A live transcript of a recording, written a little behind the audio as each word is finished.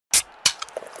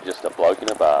Just a bloke in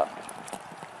a bar.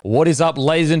 What is up,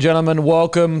 ladies and gentlemen?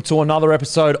 Welcome to another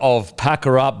episode of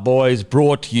Packer Up Boys,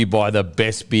 brought to you by the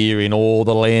best beer in all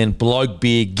the land, Bloke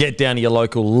Beer. Get down to your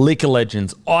local liquor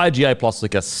legends, IGA Plus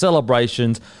Liquor,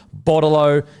 Celebrations,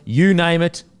 Bottle-O, you name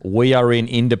it. We are in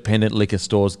independent liquor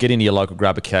stores. Get into your local,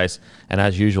 grab a case. And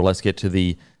as usual, let's get to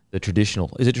the traditional.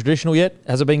 Is it traditional yet?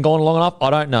 Has it been going long enough? I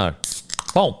don't know.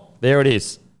 Boom. There it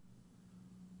is.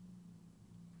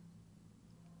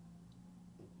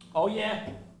 Oh, yeah.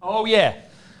 Oh, yeah.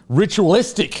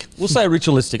 Ritualistic. We'll say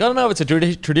ritualistic. I don't know if it's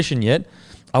a tradition yet.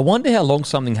 I wonder how long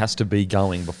something has to be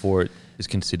going before it is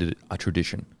considered a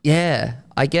tradition. Yeah,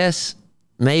 I guess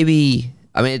maybe,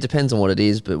 I mean, it depends on what it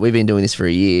is, but we've been doing this for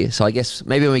a year. So I guess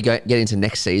maybe when we get into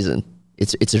next season,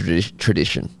 it's a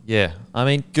tradition. Yeah. I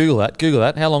mean, Google that. Google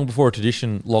that. How long before a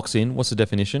tradition locks in? What's the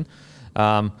definition?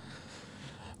 Wow.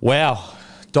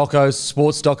 Docos,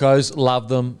 sports docos, love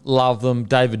them. Love them.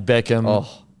 David Beckham.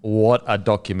 Oh. What a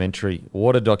documentary.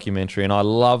 What a documentary. And I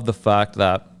love the fact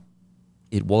that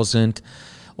it wasn't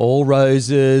all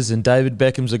roses and David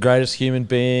Beckham's the greatest human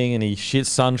being and he shits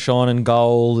sunshine and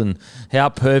gold and how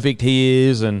perfect he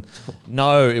is. And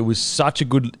no, it was such a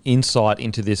good insight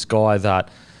into this guy, that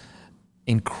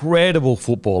incredible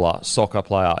footballer, soccer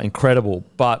player, incredible,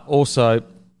 but also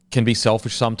can be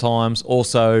selfish sometimes,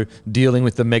 also dealing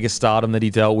with the mega stardom that he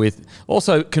dealt with,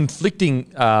 also conflicting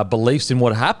beliefs in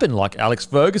what happened, like Alex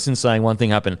Ferguson saying one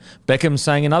thing happened, Beckham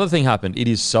saying another thing happened. It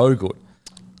is so good.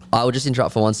 I will just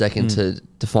interrupt for 1 second to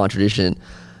define tradition.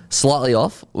 Slightly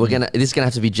off. This is gonna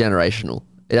have to be generational.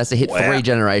 It has to hit 3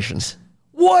 generations.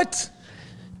 What?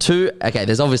 2. Okay,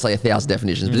 there's obviously 1,000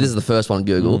 definitions, but this is the first one.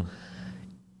 Google.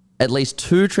 At least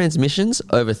 2 transmissions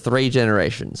over 3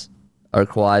 generations are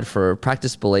required for a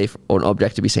practice, belief, or an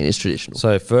object to be seen as traditional.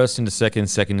 So first into second,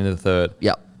 second into third.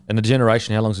 Yep. And a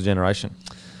generation, how long's a generation?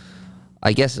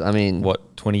 I guess, I mean...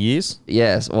 What, 20 years?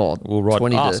 Yes. Well, We'll write,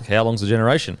 20 ask, how long's a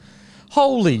generation?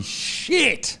 Holy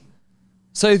shit.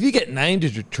 So if you get named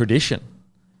as a tradition,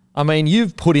 I mean,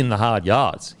 you've put in the hard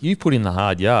yards. You've put in the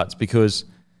hard yards, because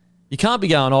you can't be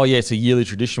going, oh yeah, it's a yearly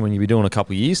tradition when you've been doing a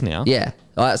couple of years now. Yeah.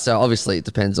 So obviously it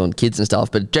depends on kids and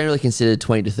stuff, but generally considered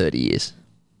 20 to 30 years.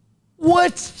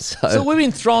 What? So we've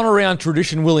been throwing around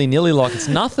tradition willy-nilly like it's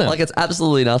nothing. Like it's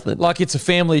absolutely nothing. Like it's a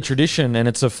family tradition and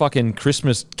it's a fucking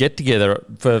Christmas get-together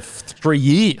for 3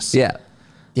 years. Yeah.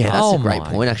 Yeah, that's Oh a great my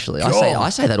point, actually. God. I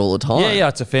say that all the time. Yeah,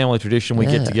 it's a family tradition. We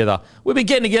get together. We've been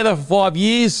getting together for 5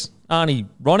 years, Arnie,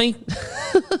 Ronnie.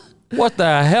 What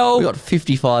the hell? We got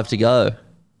 55 to go.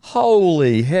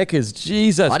 Holy heckers.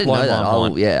 Jesus. I didn't know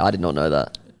that. Yeah, I did not know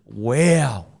that.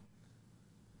 Wow.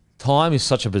 Time is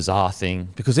such a bizarre thing,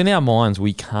 because in our minds,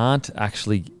 we can't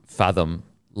actually fathom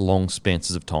long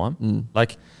spances of time.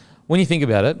 Like, when you think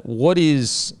about it, what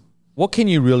can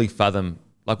you really fathom?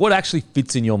 Like, what actually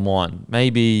fits in your mind?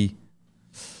 Maybe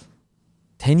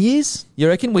 10 years, you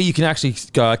reckon? Where you can actually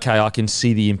go, okay, I can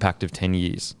see the impact of 10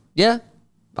 years. Yeah,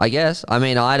 I guess. I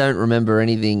mean, I don't remember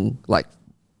anything like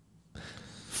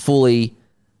fully,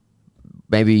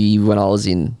 maybe when I was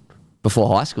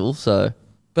before high school, so.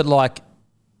 But like,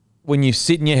 when you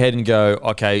sit in your head and go,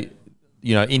 okay,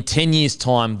 you know, in 10 years'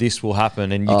 time, this will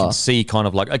happen, and you can see kind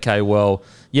of like, okay, well,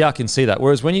 yeah, I can see that.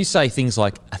 Whereas when you say things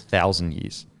like 1,000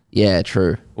 years. Yeah,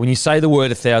 true. When you say the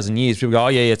word 1,000 years, people go, oh,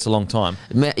 yeah, it's a long time.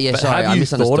 Yeah, but sorry, have you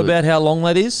thought about how long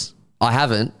that is? I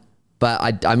haven't,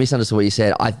 but I misunderstood what you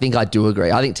said. I think I do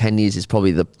agree. I think 10 years is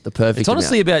probably the perfect It's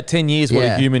honestly amount. about 10 years what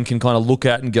a human can kind of look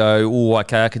at and go, oh,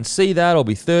 okay, I can see that. I'll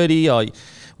be 30.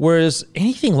 Whereas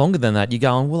anything longer than that, you're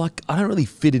going, well, I don't really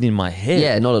fit it in my head.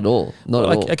 Yeah, not at all. Not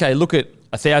at all. Okay, look at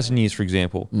 1,000 years, for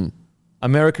example.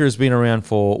 America has been around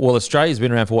Australia's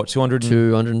been around for what, 200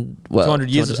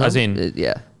 years, as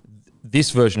in this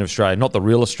version of Australia, not the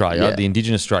real Australia, the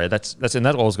Indigenous Australia. That's and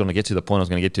that's what I was going to get to, the point I was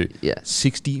going to get to. Yeah.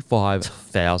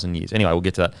 65,000 years. Anyway, we'll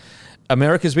get to that.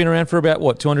 America's been around for about,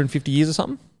 what, 250 years or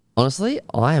something? Honestly,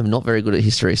 I am not very good at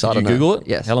history, so I don't know. Did you Google it?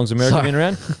 Yes. How long's America been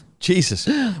around? Jesus.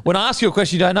 When I ask you a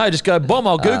question you don't know, just go, boom,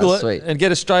 I'll Google it and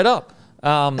get it straight up.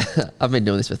 I've been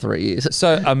doing this for 3 years.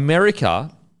 So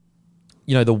America,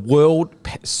 you know, the world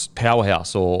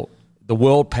powerhouse, or the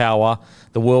world power,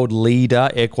 the world leader,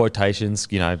 air quotations,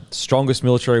 you know, strongest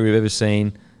military we've ever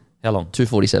seen. How long?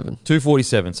 247.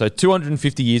 247. So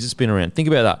 250 years it's been around. Think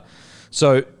about that.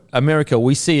 So America,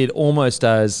 we see it almost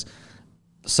as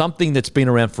something that's been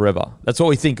around forever. That's what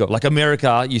we think of. Like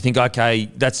America, you think, okay,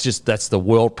 that's the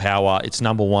world power. It's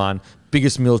number one,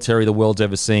 biggest military the world's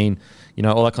ever seen, you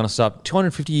know, all that kind of stuff.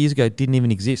 250 years ago, it didn't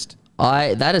even exist.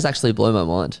 That has actually blown my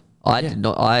mind. Did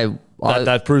not.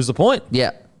 That proves the point.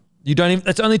 Yeah. You don't even,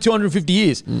 that's only 250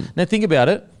 years. Now think about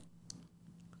it.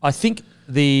 I think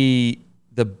the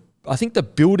I think the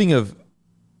building of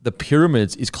the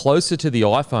pyramids is closer to the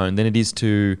iPhone than it is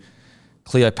to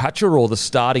Cleopatra or the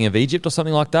starting of Egypt or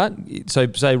something like that.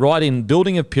 So say write in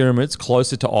building of pyramids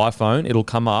closer to iPhone, it'll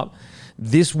come up.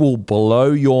 This will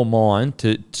blow your mind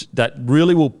that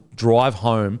really will drive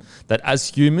home that as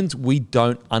humans, we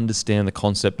don't understand the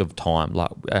concept of time, like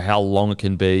how long it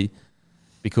can be,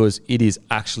 because it is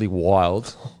actually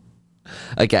wild.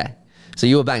 Okay, so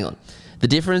you were bang on. The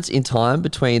difference in time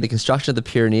between the construction of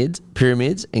the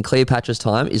pyramids and Cleopatra's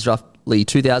time is roughly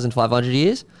 2,500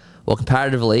 years, while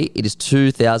comparatively, it is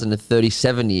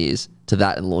 2,037 years to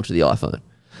that and the launch of the iPhone.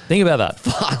 Think about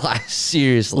that. Like,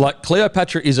 seriously. Like,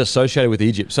 Cleopatra is associated with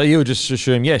Egypt. So you would just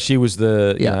assume, yeah, she was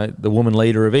the the woman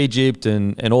leader of Egypt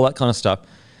and all that kind of stuff.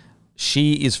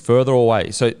 She is further away.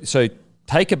 So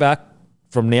take her back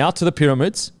from now to the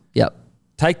pyramids. Yep.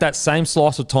 Take that same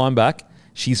slice of time back.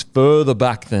 She's further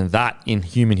back than that in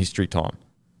human history time.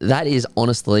 That is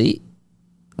honestly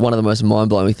one of the most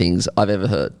mind-blowing things I've ever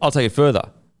heard. I'll take it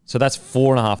further. So that's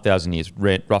 4,500 years,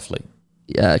 roughly.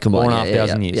 Yeah, combined.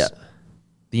 4,500 years. Yeah.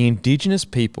 The indigenous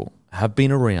people have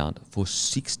been around for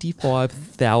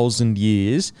 65,000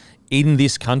 years in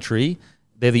this country.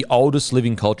 They're the oldest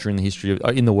living culture in the history of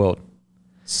in the world.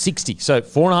 60. So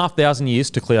 4,500 years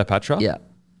to Cleopatra. Yeah.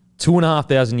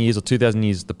 2,500 years or 2,000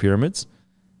 years the pyramids.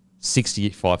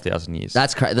 65,000 years.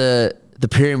 That's crazy. The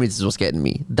pyramids is what's getting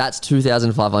me. That's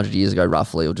 2,500 years ago,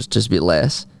 roughly, or just a bit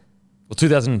less. Well,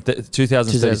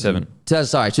 2037.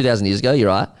 2,000 years ago, you're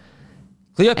right.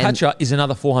 Cleopatra is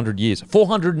another 400 years.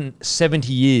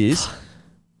 470 years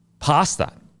past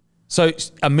that. So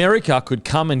America could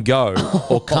come and go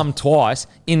or come twice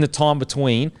in the time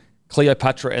between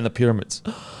Cleopatra and the pyramids.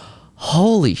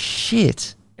 Holy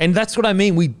shit. And that's what I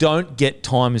mean. We don't get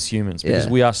time as humans because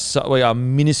we are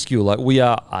minuscule. Like, we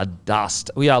are a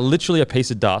dust. We are literally a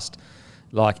piece of dust.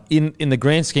 Like, in the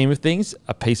grand scheme of things,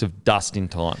 a piece of dust in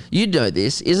time. You know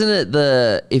this, isn't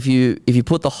it? If you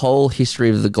put the whole history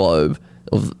of the globe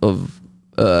of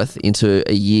Earth into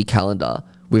a year calendar,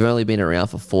 we've only been around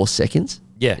for 4 seconds.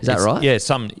 Yeah, is that right? Yeah,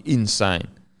 something insane.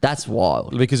 That's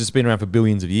wild. Because it's been around for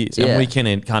billions of years. And we can't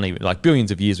even, like,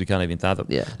 billions of years we can't even fathom.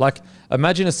 Yeah. Like,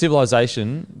 imagine a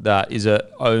civilization that is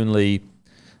only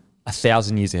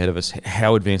 1,000 years ahead of us,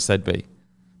 how advanced they'd be.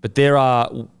 But there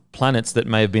are planets that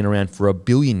may have been around for 1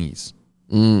 billion years.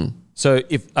 So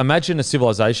imagine a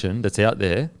civilization that's out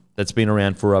there that's been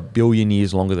around for 1 billion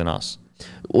years longer than us.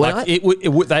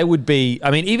 They would be, I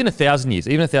mean, even 1,000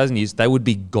 years, they would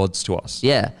be gods to us.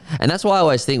 Yeah. And that's why I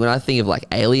always think, when I think of like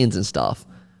aliens and stuff,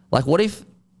 like what if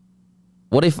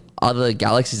other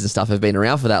galaxies and stuff have been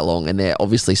around for that long and they're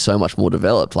obviously so much more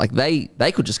developed? Like they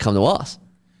could just come to us.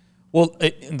 Well,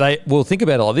 think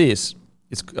about it like this.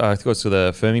 It's called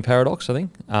the Fermi paradox, I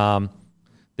think.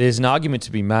 There's an argument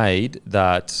to be made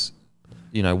that,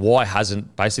 why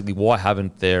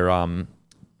haven't there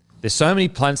there's so many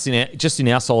planets in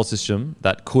our solar system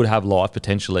that could have life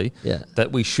potentially,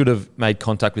 that we should have made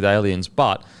contact with aliens.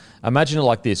 But imagine it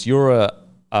like this: you're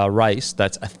a race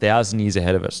that's 1,000 years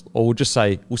ahead of us, or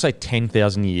we'll say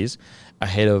 10,000 years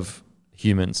ahead of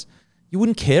humans. You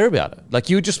wouldn't care about it. Like,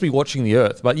 you would just be watching the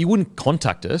Earth, but you wouldn't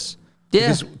contact us.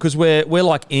 Yeah, because we're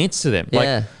like ants to them.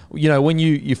 Yeah. Like, when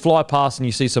you fly past and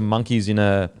you see some monkeys in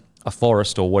a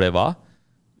forest or whatever,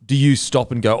 do you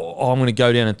stop and go, oh, I'm going to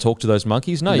go down and talk to those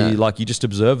monkeys? No. You just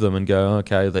observe them and go,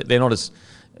 okay, they're not as,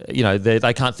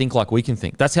 they can't think like we can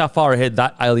think. That's how far ahead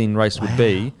that alien race would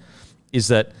be, is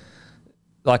that,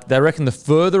 like, they reckon the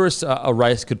furthest a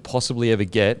race could possibly ever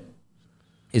get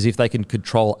is if they can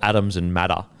control atoms and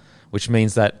matter, which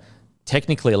means that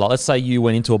technically, like, let's say you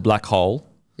went into a black hole.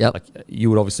 Yep. Like, you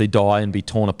would obviously die and be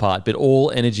torn apart, but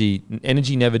all energy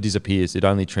never disappears. It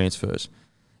only transfers.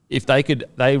 If they could,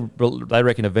 they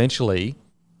reckon eventually,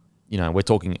 we're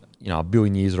talking, 1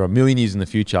 billion years or 1 million years in the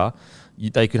future,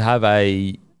 they could have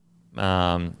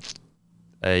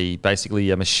basically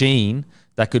a machine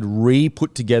that could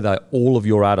re-put together all of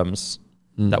your atoms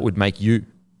that would make you.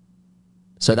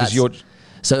 So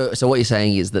so what you're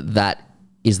saying is that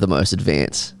is the most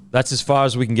advanced. That's as far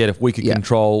as we can get if we could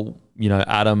control,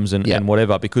 atoms and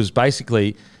whatever. Because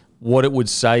basically, what it would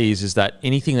say is that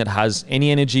anything that has any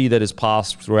energy that has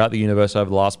passed throughout the universe over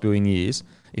the last billion years,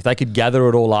 if they could gather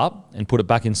it all up and put it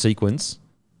back in sequence,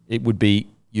 it would be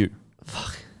you.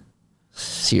 Fuck.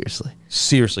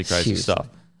 Seriously crazy stuff.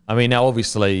 I mean, now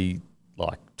obviously,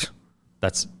 like,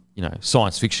 that's,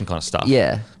 science fiction kind of stuff.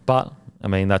 Yeah. But I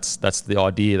mean, that's the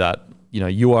idea that,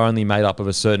 you are only made up of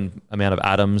a certain amount of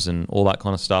atoms and all that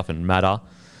kind of stuff and matter.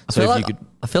 I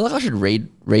feel like I should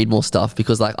read more stuff,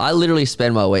 because, like, I literally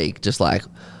spend my week just like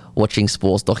watching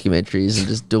sports documentaries and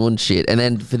just doing shit. And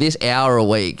then for this hour a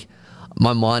week,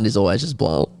 my mind is always just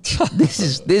blown. This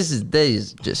is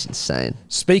just insane.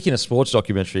 Speaking of sports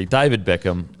documentary, David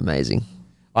Beckham. Amazing.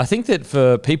 I think that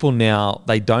for people now,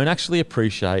 they don't actually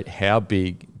appreciate how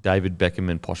big David Beckham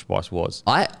and Posh Spice was.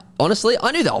 Honestly,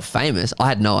 I knew they were famous. I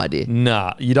had no idea.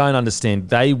 Nah, you don't understand.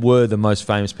 They were the most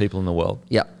famous people in the world.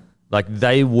 Yep. Like,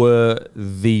 they were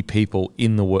the people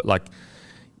in the world. Like,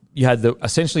 you had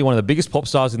essentially one of the biggest pop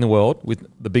stars in the world with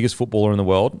the biggest footballer in the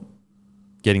world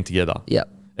getting together. Yep.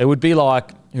 It would be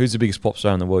like, who's the biggest pop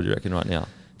star in the world, you reckon, right now?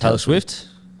 Taylor Swift?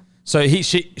 So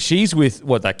she's with,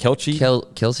 what, that Kelce?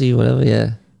 Kelsey, whatever,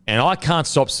 yeah. And I can't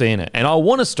stop seeing it. And I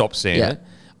want to stop seeing it.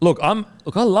 Look,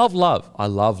 I love love. I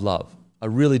love love. I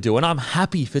really do. And I'm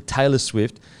happy for Taylor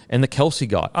Swift and the Kelce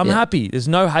guy. I'm happy. There's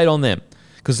no hate on them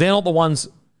because they're not the ones,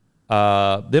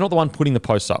 they're not the one putting the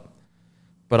posts up.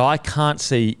 But I can't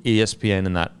see ESPN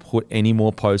and that put any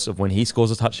more posts of when he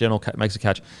scores a touchdown or makes a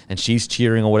catch and she's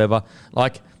cheering or whatever.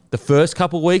 Like, the first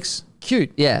couple of weeks,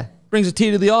 cute. Yeah. Brings a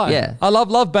tear to the eye. Yeah. I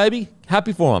love, baby.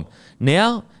 Happy for them.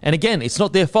 Now, and again, it's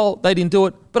not their fault. They didn't do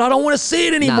it, but I don't want to see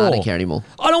it anymore. Nah, I don't care anymore.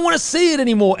 I don't want to see it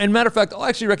anymore. And matter of fact, I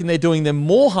actually reckon they're doing them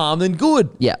more harm than good.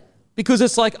 Yeah. Because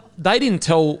it's like, they didn't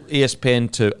tell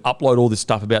ESPN to upload all this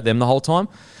stuff about them the whole time.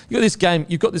 You've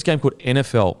got this game called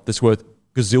NFL that's worth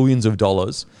gazillions of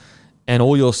dollars, and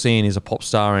all you're seeing is a pop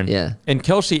star. And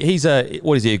Kelce, he's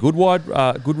a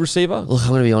good receiver? Look, I'm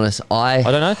going to be honest. I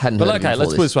don't know. Hadn't but heard okay, of him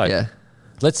let's put it this way. Yeah.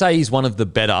 Let's say he's one of the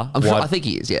better. I think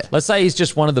he is, yeah. Let's say he's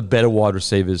just one of the better wide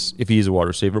receivers. If he is a wide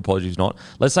receiver, apologies not.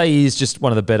 Let's say he's just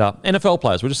one of the better NFL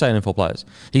players. We'll just say NFL players.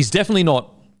 He's definitely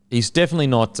not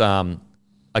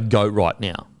a GOAT right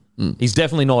now. He's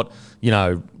definitely not,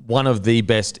 one of the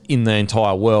best in the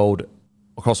entire world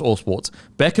across all sports.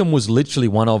 Beckham was literally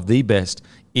one of the best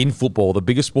in football, the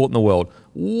biggest sport in the world,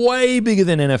 way bigger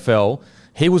than NFL.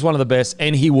 He was one of the best,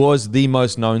 and he was the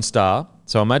most known star.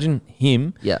 So imagine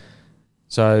him. Yeah.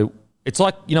 So it's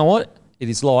like, you know what? It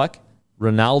is like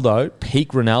Ronaldo, peak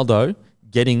Ronaldo,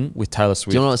 getting with Taylor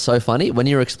Swift. Do you know what's so funny? When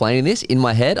you were explaining this, in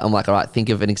my head, I'm like, all right, think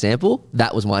of an example.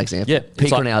 That was my example. Yeah.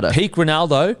 Peak Ronaldo. Peak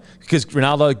Ronaldo, because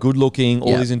Ronaldo, good looking,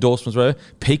 all these endorsements, whatever.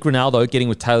 Peak Ronaldo getting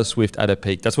with Taylor Swift at a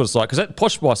peak. That's what it's like. Because that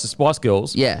Posh Spice, the Spice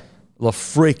Girls, are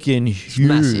freaking huge.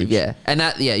 Massive, yeah. And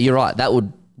that, you're right. That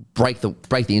would break the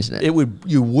internet.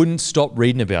 You wouldn't stop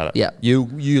reading about it. Yeah. You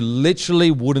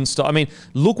literally wouldn't stop. I mean,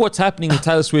 look what's happening with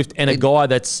Taylor Swift and a guy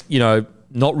that's,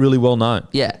 not really well known.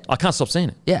 Yeah. I can't stop seeing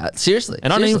it. Yeah, seriously.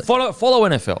 And I don't even follow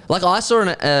NFL. Like, I saw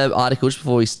an article just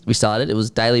before we started. It was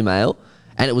Daily Mail,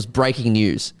 and it was breaking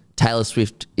news. Taylor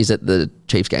Swift is at the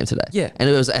Chiefs game today. Yeah. And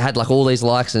it had like all these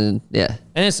likes and And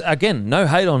it's, again, no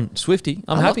hate on Swiftie.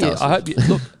 I'm happy. I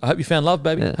hope you found love,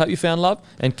 baby. Hope you found love.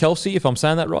 And Kelce, if I'm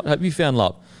saying that right, hope you found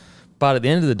love. But at the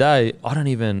end of the day,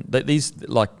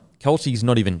 Kelce's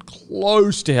not even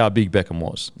close to how big Beckham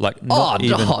was. Like, not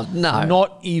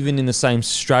even in the same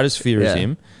stratosphere as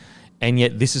him. And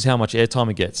yet, this is how much airtime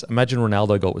it gets. Imagine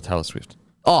Ronaldo got with Taylor Swift.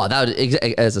 Oh, that would,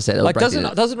 as I said, it would break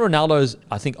doesn't Ronaldo's,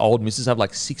 I think, old missus have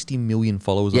like 60 million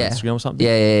followers on Instagram or something?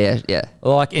 Yeah.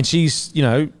 Like, and she's,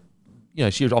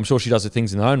 I'm sure she does the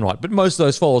things in her own right, but most of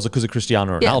those followers are because of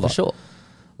Cristiano Ronaldo. Yeah, for sure.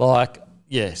 Like,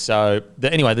 so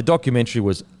anyway, the documentary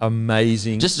was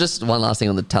amazing. Just one last thing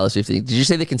on the Taylor Swift thing. Did you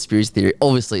see the conspiracy theory?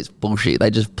 Obviously, it's bullshit. They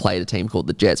just played a team called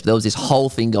the Jets, but there was this whole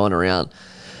thing going around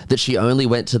that she only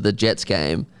went to the Jets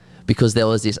game because there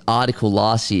was this article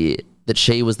last year that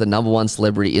she was the #1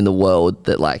 celebrity in the world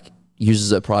that like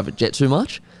uses her private jet too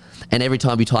much. And every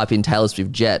time you type in Taylor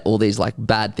Swift jet, all these like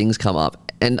bad things come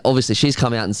up. And obviously she's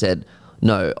come out and said,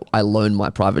 no, I loaned my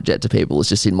private jet to people. It's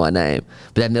just in my name.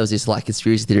 But then there was this like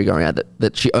conspiracy theory going around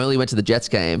that she only went to the Jets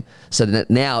game. So that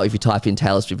now if you type in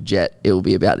Taylor Swift jet, it will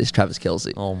be about this Travis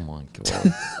Kelce. Oh my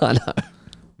God. I know.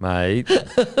 Mate,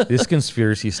 this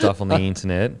conspiracy stuff on the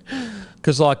internet.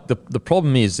 Because like the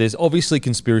problem is there's obviously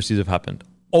conspiracies have happened.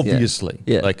 Obviously.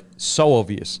 Yeah. Like so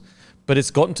obvious. But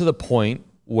it's gotten to the point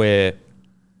where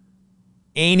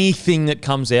anything that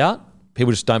comes out,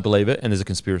 people just don't believe it and there's a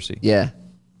conspiracy. Yeah.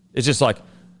 It's just like,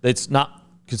 it's not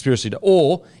conspiracy.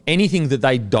 Or anything that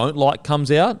they don't like comes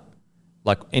out,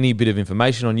 like any bit of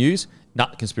information on news,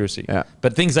 not conspiracy. Yeah.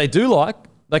 But things they do like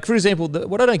for example,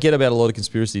 what I don't get about a lot of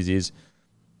conspiracies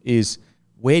is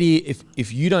where do you,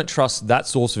 if you don't trust that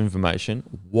source of information,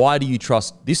 why do you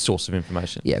trust this source of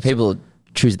information? Yeah, people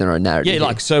choose their own narrative.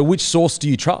 Yeah, so which source do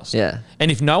you trust? Yeah. And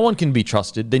if no one can be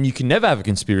trusted, then you can never have a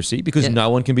conspiracy because no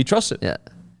one can be trusted. Yeah.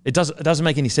 It doesn't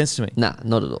make any sense to me. Nah,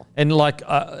 not at all. And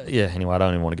anyway, I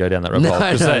don't even want to go down that rabbit hole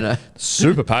because they're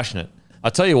super passionate.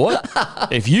 I tell you what,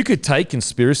 if you could take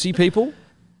conspiracy people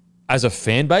as a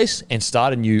fan base and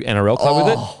start a new NRL club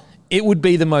with it would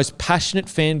be the most passionate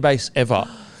fan base ever.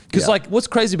 Because like what's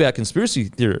crazy about conspiracy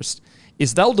theorists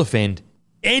is they'll defend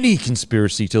any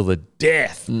conspiracy till the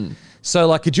death. So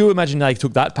like, could you imagine they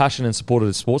took that passion and supported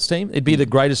a sports team? It'd be the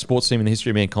greatest sports team in the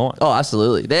history of mankind. Oh,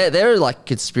 absolutely. There are like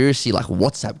conspiracy like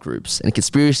WhatsApp groups and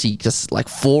conspiracy just like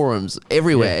forums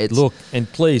everywhere. Yeah, It's, look,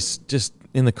 and please just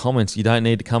in the comments, you don't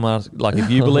need to come out like if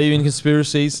you believe in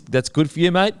conspiracies, that's good for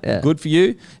you, mate. Yeah. Good for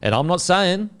you. And I'm not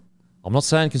saying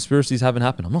conspiracies haven't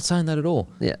happened. I'm not saying that at all.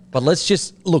 Yeah. But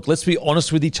let's be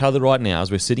honest with each other right now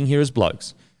as we're sitting here as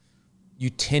blokes. You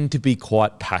tend to be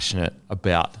quite passionate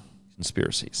about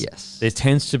conspiracies. Yes. There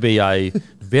tends to be a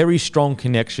very strong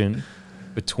connection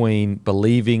between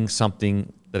believing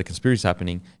something that a conspiracy is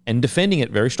happening and defending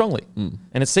it very strongly. And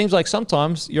it seems like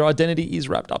sometimes your identity is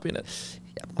wrapped up in it.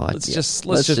 Let's just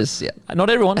not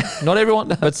everyone,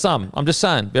 but some. I'm just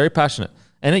saying, very passionate.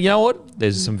 And you know what?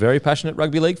 There's some very passionate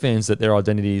rugby league fans that their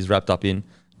identity is wrapped up in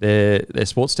their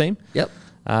sports team. Yep.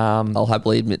 I'll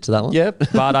happily admit to that one. Yeah,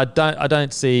 but I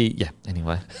don't see. Yeah.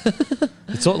 Anyway,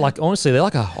 it's all like honestly, they're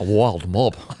like a wild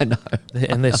mob. I know,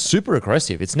 and they're super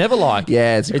aggressive. It's never like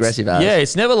it's aggressive.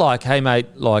 It's never like, hey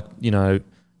mate, like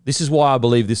this is why I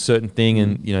believe this certain thing,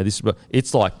 and this.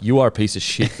 It's like you are a piece of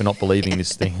shit for not believing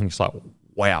this thing. And it's like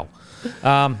wow.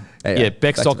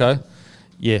 Beck Socko.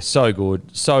 Yeah, so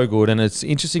good. And it's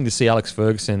interesting to see Alex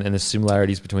Ferguson and the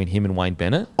similarities between him and Wayne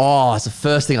Bennett. Oh, it's the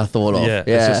first thing I thought of. Yeah,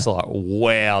 it's just like,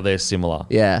 wow, they're similar.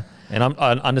 Yeah. And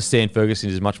I understand Ferguson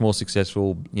is much more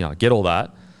successful, I get all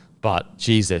that. But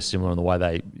geez, they're similar in the way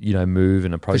they, move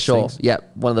and approach things. Yeah,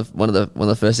 one of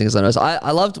the first things I noticed.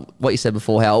 I loved what you said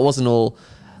before, how it wasn't all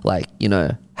like,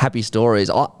 happy stories.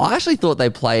 I actually thought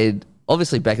they played,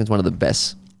 obviously Beckham's one of the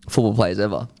best football players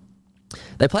ever.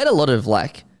 They played a lot of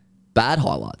like bad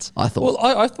highlights, I thought.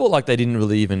 Well, I thought like they didn't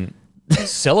really even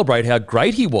celebrate how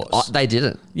great he was. They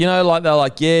didn't. Like they're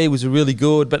like, yeah, he was really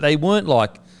good, but they weren't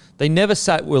like, they never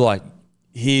were like,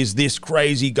 here's this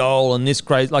crazy goal and this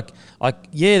crazy,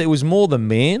 it was more the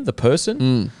man, the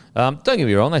person. Don't get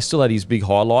me wrong, they still had his big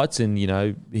highlights and,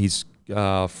 his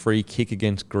free kick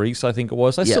against Greece, I think it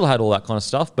was. They still had all that kind of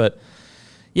stuff, but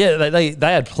yeah, they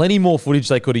had plenty more footage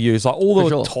they could have used. Like all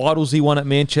the titles he won at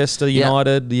Manchester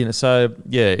United, so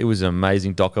yeah, it was an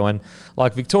amazing doco. And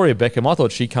like Victoria Beckham, I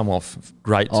thought she come off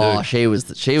great too. Oh, she was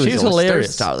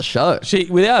hilarious. Star of the show.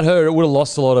 Without her, it would have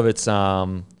lost a lot of its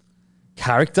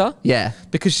character. Yeah,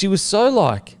 because she was so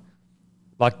like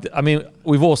I mean,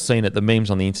 we've all seen it, the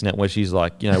memes on the internet where she's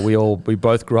like, we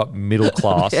both grew up middle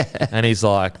class, and he's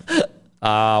like,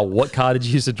 what car did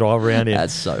you used to drive around in?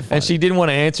 That's so funny. And she didn't want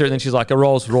to answer it. And then she's like, a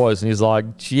Rolls Royce. And he's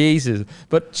like, Jesus.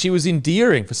 But she was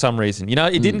endearing for some reason.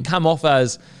 It didn't come off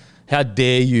as, how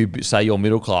dare you say you're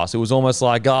middle class. It was almost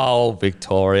like, oh,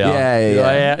 Victoria.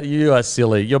 Yeah. You are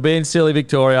silly. You're being silly,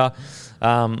 Victoria.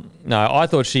 No, I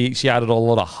thought she added a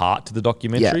lot of heart to the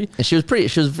documentary. Yeah. And she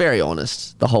was very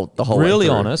honest the whole really way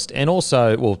through. Honest. And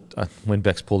also, when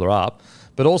Bex pulled her up,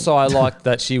 but also I liked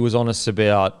that she was honest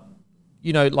about,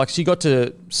 she got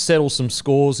to settle some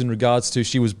scores in regards to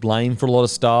she was blamed for a lot of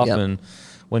stuff. Yep. And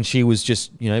when she was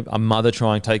just, a mother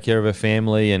trying to take care of her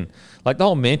family and like the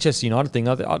whole Manchester United thing.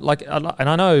 And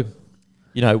I know,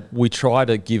 we try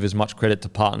to give as much credit to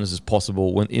partners as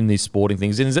possible in these sporting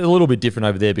things. And it's a little bit different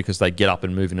over there because they get up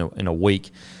and move in a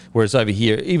week. Whereas over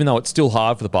here, even though it's still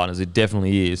hard for the partners, it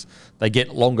definitely is. They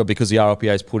get longer because the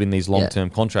RLPA's put in these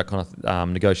long-term contract kind of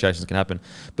negotiations can happen.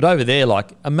 But over there,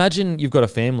 like, imagine you've got a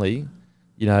family,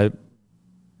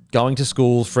 going to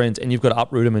school, friends, and you've got to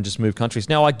uproot them and just move countries.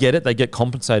 Now, I get it. They get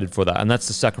compensated for that. And that's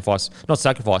the sacrifice. Not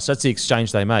sacrifice. That's the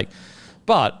exchange they make.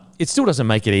 But it still doesn't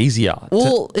make it easier.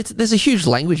 Well, there's a huge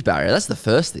language barrier. That's the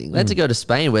first thing. They had to go to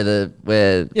Spain where...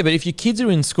 Yeah, but if your kids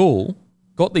are in school,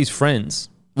 got these friends...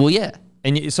 Well, yeah.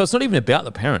 And so it's not even about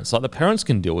the parents. Like, the parents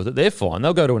can deal with it. They're fine.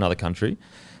 They'll go to another country.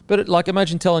 But,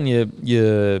 imagine telling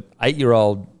your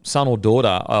 8-year-old son or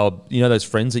daughter, those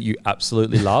friends that you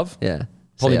absolutely love? Yeah.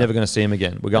 Probably never going to see them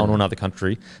again. We're going to another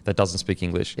country that doesn't speak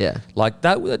English. Yeah. Like,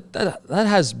 that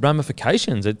has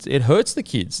ramifications. It hurts the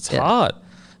kids. It's hard.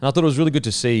 And I thought it was really good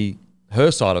to see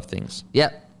her side of things. Yeah,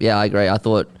 I agree. I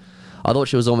thought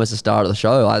she was almost a star of the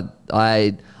show.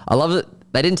 I love it.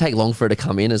 They didn't take long for her to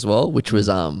come in as well, which was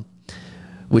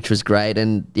great.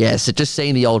 And yeah, so just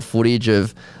seeing the old footage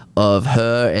of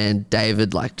her and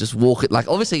David just walking,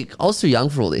 obviously I was too young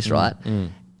for all this, right?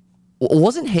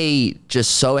 Wasn't he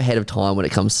just so ahead of time when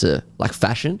it comes to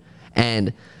fashion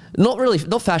and not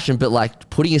fashion, but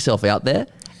putting yourself out there?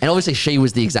 And obviously she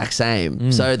was the exact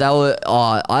same. So they were,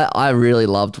 I really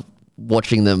loved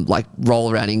watching them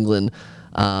roll around England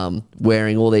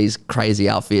wearing all these crazy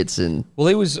outfits. And Well,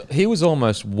 he was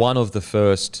almost one of the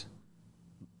first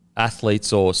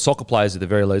athletes or soccer players at the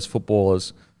very least,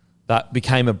 footballers, that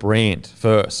became a brand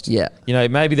first. Yeah. You know,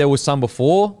 maybe there was some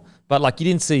before, but like you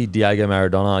didn't see Diego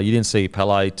Maradona, you didn't see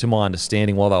Pele, to my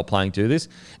understanding, while they were playing do this.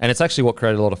 And it's actually what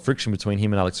created a lot of friction between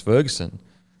him and Alex Ferguson.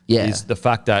 Yeah. Is the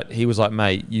fact that he was like,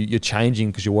 mate, you're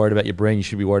changing because you're worried about your brand. You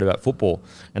should be worried about football.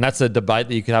 And that's a debate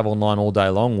that you could have online all day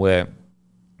long where,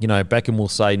 you know, Beckham will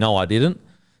say, no, I didn't.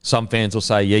 Some fans will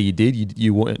say, yeah, you did.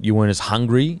 You weren't as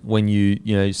hungry when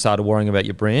you started worrying about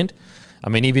your brand. I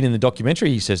mean, even in the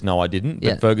documentary, he says, no, I didn't. But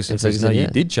Yeah. Ferguson says, no, yeah. you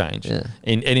did change. Yeah.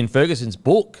 And in Ferguson's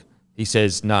book, he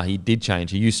says, no, he did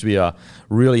change. He used to be a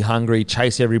really hungry,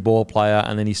 chase every ball player,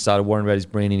 and then he started worrying about his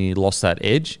brand and he lost that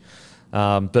edge.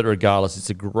 But regardless, it's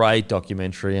a great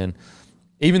documentary. And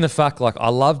even the fact, like, I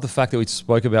love the fact that we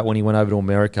spoke about when he went over to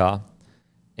America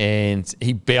and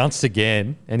he bounced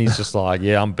again and he's just like,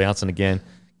 yeah, I'm bouncing again.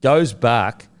 Goes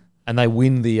back and they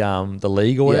win the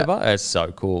league or whatever. Yeah. It's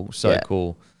so cool, so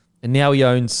cool. And now he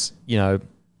owns, he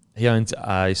owns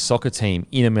a soccer team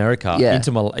in America,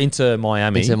 into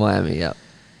Miami. Into Miami, yeah.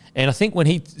 And I think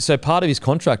so part of his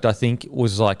contract, I think,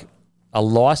 was like a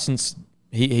license.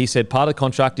 He said part of the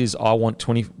contract is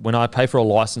when I pay for a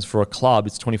license for a club,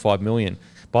 it's 25 million.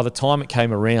 By the time it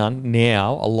came around,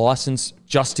 now a license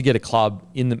just to get a club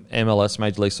in the MLS,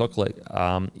 Major League Soccer League,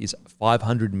 is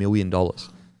 $500 million.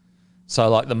 So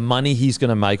like the money he's going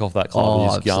to make off that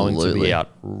club is going to be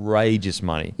outrageous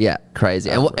money. Yeah, crazy.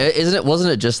 And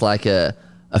wasn't it just like a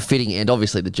fitting end?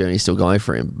 Obviously the journey's still going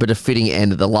for him, but a fitting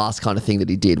end of the last kind of thing that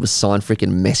he did was sign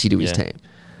freaking Messi to his team.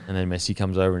 And then Messi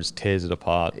comes over and just tears it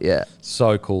apart. Yeah.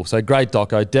 So cool. So great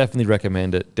doco. Definitely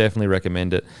recommend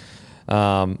it.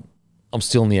 I'm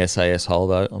still in the SAS hole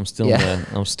though. I'm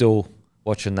still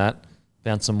watching that.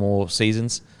 Found some more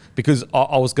seasons because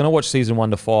I was going to watch season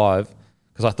 1 to 5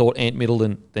 because I thought Ant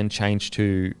Middleton then changed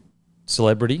to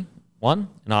Celebrity 1.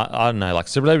 And I don't know, like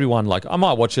Celebrity 1, like I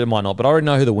might watch it, I might not, but I already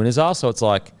know who the winners are. So it's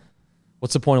like,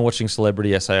 what's the point of watching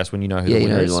Celebrity SAS when you know who the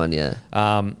winner is? Yeah, you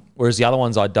know one, Whereas the other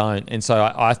ones I don't. And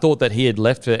so I thought that he had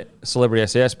left for Celebrity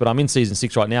SAS, but I'm in season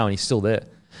 6 right now and he's still there.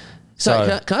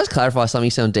 So can I just clarify something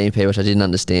you said on DMP, which I didn't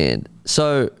understand?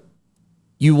 So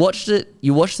you watched the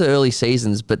early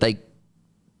seasons, but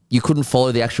you couldn't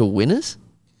follow the actual winners?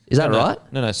 Is that right?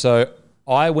 No. So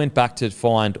I went back to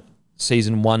find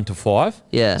season 1 to 5.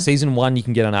 Yeah. Season 1 you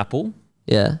can get on Apple.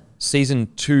 Yeah. Season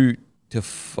 2 to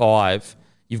 5,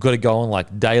 you've got to go on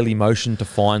like Daily Motion to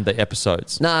find the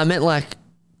episodes. No, I meant like,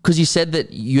 because you said that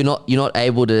you're not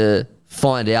able to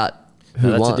find out who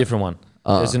that's won. a different one.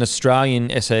 There's an Australian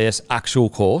SAS actual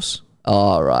course.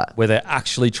 Oh, right. Where they're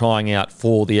actually trying out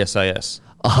for the SAS.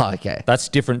 Oh, okay. That's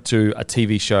different to a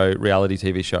TV show, reality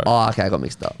TV show. Oh, okay. I got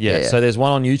mixed up. Yeah. So there's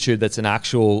one on YouTube that's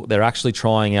they're actually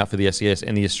trying out for the SAS,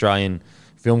 and the Australian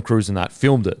film crews and that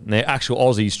filmed it. And they're actual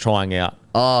Aussies trying out.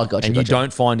 Oh, gotcha. And you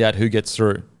don't find out who gets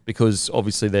through because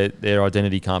obviously their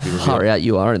identity can't be revealed. Hurry out,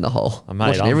 you are in the hole. Mate,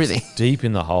 watching everything. Deep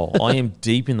in the hole. I am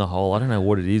deep in the hole. I don't know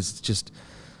what it is.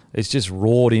 It's just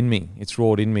roared in me. It's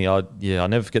roared in me. I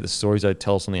never forget the stories they'd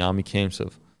tell us on the army camps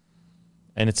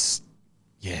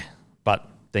but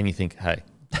then you think, hey,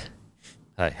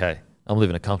 I'm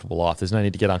living a comfortable life. There's no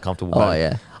need to get uncomfortable. Oh,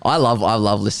 yeah. I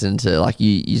love listening to, like,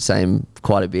 you say him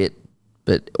quite a bit,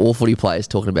 but all footy players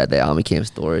talking about their army camp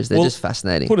stories. They're just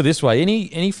fascinating. Put it this way,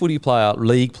 any footy player,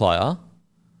 league player,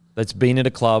 that's been at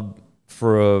a club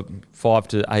for 5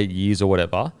 to 8 years or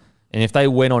whatever, and if they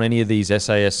went on any of these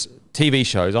SAS TV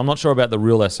shows, I'm not sure about the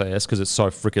real SAS because it's so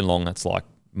freaking long. That's like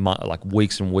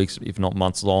weeks and weeks, if not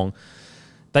months long.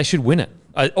 They should win it.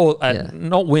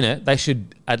 Not win it. They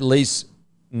should at least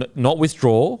not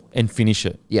withdraw and finish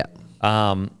it. Yeah.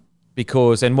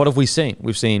 Because, and what have we seen?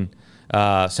 We've seen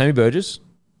Sammy Burgess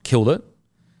killed it.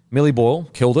 Millie Boyle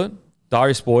killed it.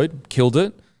 Darius Boyd killed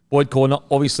it. Boyd Cordner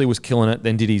obviously was killing it,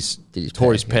 then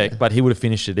tore his pec, but he would have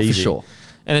finished it easy. For sure.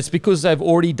 And it's because they've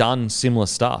already done similar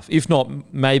stuff, if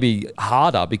not maybe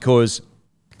harder, because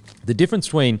the difference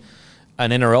between an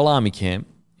NRL army camp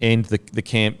and the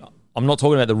camp, I'm not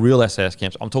talking about the real SAS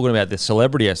camps, I'm talking about the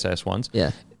celebrity SAS ones.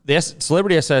 Yeah. The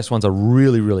celebrity SAS ones are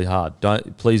really, really hard.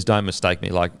 Please don't mistake me.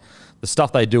 Like, the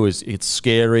stuff they do it's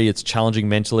scary, it's challenging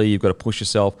mentally, you've got to push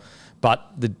yourself.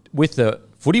 But with the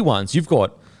footy ones, you've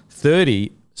got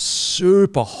 30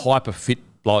 super hyper fit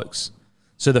blokes.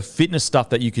 So the fitness stuff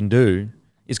that you can do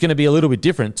is going to be a little bit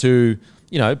different to,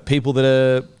 people that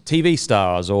are TV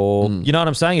stars or, you know what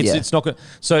I'm saying? It's not good.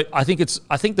 So I think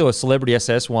the celebrity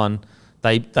SS one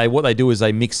they what they do is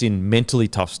they mix in mentally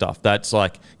tough stuff. That's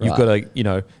like you've got to, you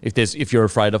know, if you're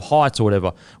afraid of heights or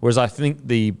whatever. Whereas I think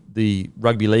the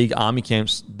rugby league army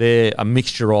camps, they're a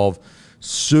mixture of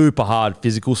super hard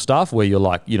physical stuff where you're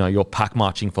like, you know, you're pack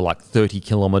marching for like 30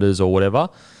 kilometers or whatever.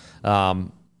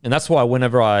 And that's why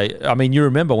whenever I mean, you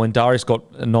remember when Darius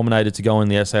got nominated to go in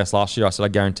the SAS last year, I said, I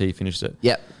guarantee he finishes it.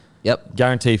 Yep.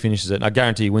 Guarantee he finishes it. And I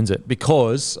guarantee he wins it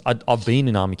because I've been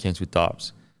in army camps with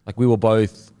Darbs. Like we were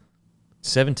both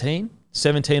 17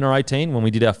 or 18 when we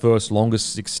did our first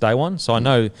longest 6-day one. So I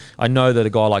know that a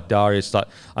guy like Darius, like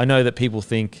I know that people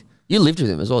think you lived with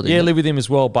him as well, didn't you? Yeah, lived with him as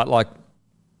well. But like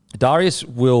Darius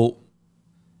will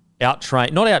not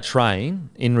out-train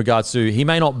in regards to, he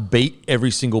may not beat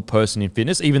every single person in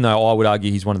fitness, even though I would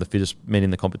argue he's one of the fittest men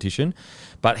in the competition,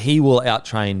 but he will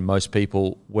out-train most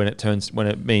people when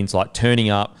it means like turning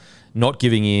up, not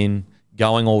giving in,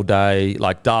 going all day.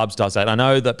 Like Darbs does that. I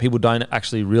know that people don't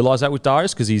actually realise that with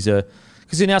Darius because he's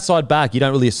an outside back. You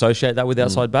don't really associate that with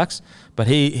outside backs, but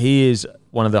he is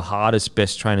one of the hardest,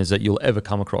 best trainers that you'll ever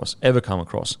come across. And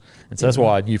so that's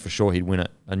why I knew for sure he'd win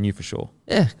it. I knew for sure.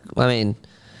 Yeah, I mean,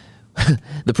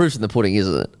 the proof's in the pudding,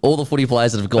 isn't it? All the footy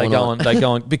players that have gone on. They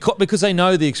go on because they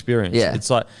know the experience. Yeah. It's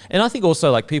like, and I think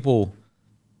also like people,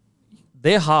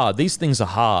 they're hard. These things are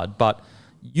hard, but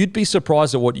you'd be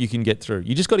surprised at what you can get through.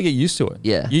 You just got to get used to it.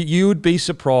 Yeah. You would be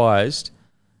surprised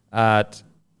at,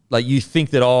 like, you think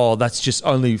that, oh, that's just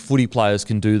only footy players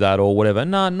can do that or whatever.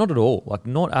 No, not at all. Like,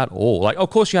 not at all. Like,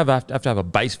 of course you have to have a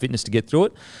base fitness to get through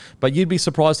it, but you'd be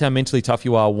surprised how mentally tough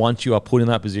you are once you are put in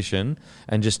that position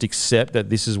and just accept that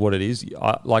this is what it is.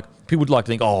 Like, people would like to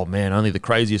think, oh, man, only the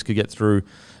craziest could get through.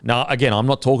 Now, again, I'm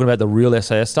not talking about the real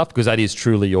SAS stuff because that is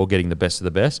truly you're getting the best of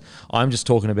the best. I'm just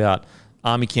talking about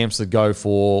army camps that go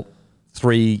for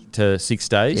 3 to 6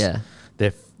 days. Yeah.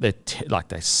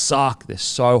 They suck. They're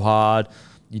so hard.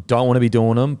 You don't want to be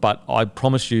doing them, but I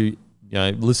promise you, you know,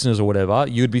 listeners or whatever,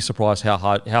 you'd be surprised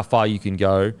how far you can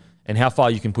go and how far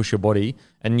you can push your body.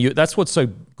 And that's what's so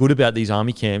good about these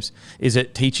army camps is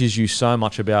it teaches you so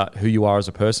much about who you are as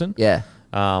a person. Yeah.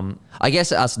 I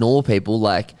guess us normal people,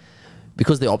 like,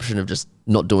 because the option of just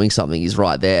not doing something is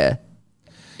right there.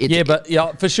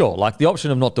 Yeah, for sure. Like the option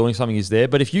of not doing something is there,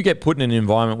 but if you get put in an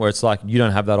environment where it's like you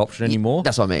don't have that option anymore,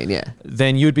 that's what I mean. Yeah.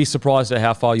 Then you'd be surprised at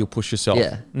how far you'll push yourself.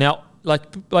 Yeah. Now, like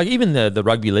even the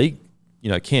rugby league, you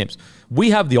know, camps,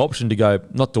 we have the option to go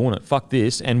not doing it, fuck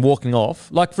this, and walking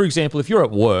off. Like for example, if you're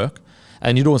at work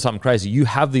and you're doing something crazy, you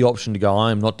have the option to go, I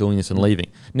am not doing this and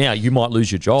leaving. Now you might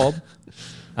lose your job,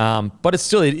 but it's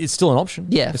still an option.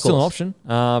 Yeah, it's still an option.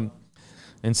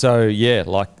 And so yeah,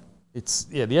 like.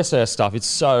 The SAS stuff. It's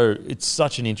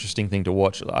such an interesting thing to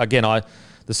watch. Again,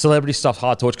 the celebrity stuff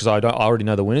hard to watch because I already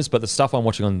know the winners, but the stuff I'm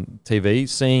watching on TV,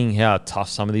 seeing how tough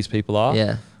some of these people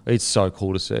are, it's so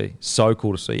cool to see. So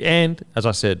cool to see. And as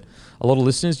I said, a lot of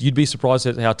listeners, you'd be surprised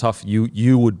at how tough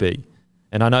you would be.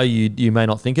 And I know you may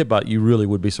not think it, but you really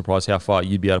would be surprised how far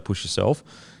you'd be able to push yourself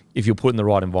if you're put in the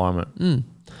right environment.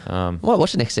 I might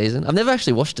watch it next season. I've never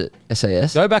actually watched it.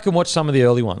 SAS. Go back and watch some of the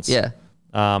early ones. Yeah.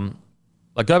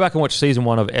 Like go back and watch season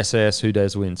 1 of SAS Who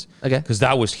Dares Wins. Okay. Because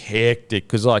that was hectic.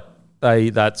 Because like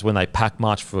that's when they pack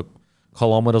march for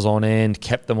kilometers on end,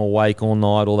 kept them awake all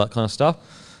night, all that kind of stuff.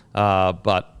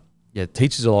 But yeah, it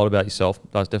teaches a lot about yourself.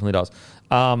 Definitely does.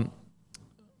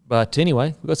 But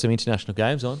anyway, we've got some international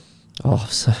games on. Oh,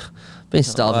 so been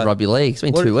starved of rugby league. It's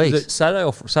been 2 weeks. Is it Saturday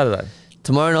or Saturday?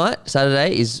 Tomorrow night,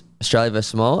 Saturday is Australia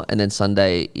versus Samoa, and then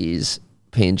Sunday is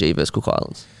PNG versus Cook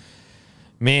Islands.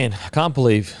 Man, I can't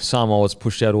believe Samoa was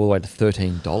pushed out all the way to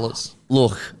 $13.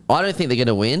 Look, I don't think they're going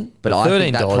to win, but I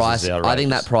think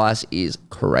that price is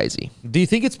crazy. Do you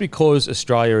think it's because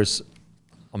Australia is,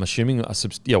 I'm assuming, a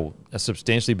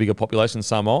substantially bigger population than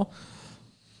Samoa?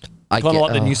 Kind of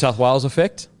like the New South Wales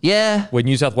effect? Yeah. Where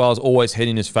New South Wales always head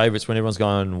in as favourites when everyone's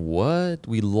going, what?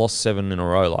 We lost 7 in a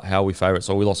row. Like, how are we favourites?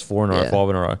 Or we lost 4 in a row, 5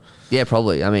 in a row. Yeah,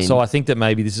 probably. I mean, so I think that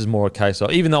maybe this is more a case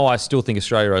of, even though I still think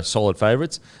Australia are solid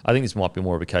favourites, I think this might be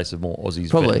more of a case of more Aussies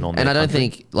betting on their and I don't country.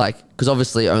 think, like, because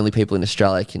obviously only people in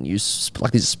Australia can use,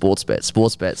 like, these are sports bets.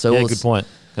 So yeah, good point.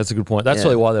 That's a good point. That's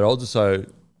really why their odds are so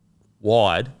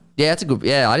wide. Yeah, that's a good.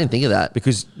 Yeah, I didn't think of that.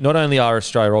 Because not only are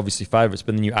Australia obviously favourites,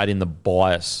 but then you add in the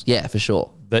bias. Yeah, for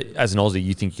sure. That as an Aussie,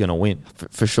 you think you're going to win.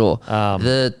 For sure. What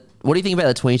do you think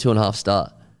about the 22.5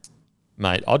 start?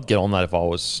 Mate, I'd get on that if I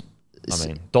was,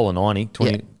 $1.90,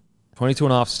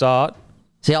 $22.5 start.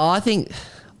 See, I think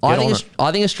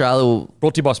I think Australia will.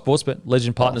 Brought to you by Sportsbet.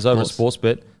 Legend partners over at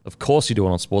Sportsbet. Of course you do it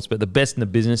on Sportsbet. The best in the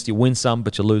business. You win some,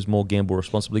 but you lose more. Gamble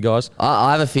responsibly, guys.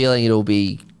 I have a feeling it'll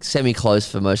be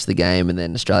semi-close for most of the game, and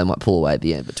then Australia might pull away at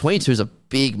the end. But 22 is a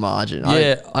big margin.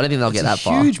 Yeah, I don't think they'll get that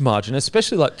far. It's a huge margin,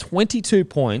 especially like 22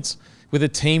 points with a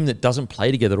team that doesn't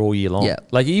play together all year long. Yeah.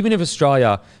 Like even if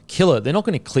Australia kill it, they're not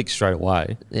going to click straight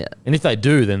away. Yeah. And if they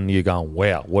do, then you're going,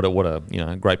 wow, what a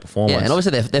great performance. Yeah, and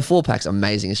obviously their 4-pack's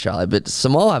amazing, Australia, but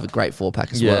Samoa have a great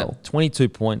 4-pack as well. 22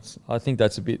 points. I think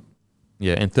that's a bit,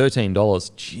 and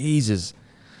 $13. Jesus.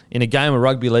 In a game of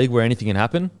rugby league where anything can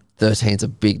happen. 13's a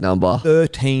big number.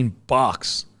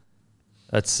 $13.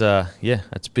 That's,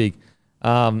 that's big.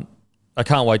 I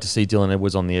can't wait to see Dylan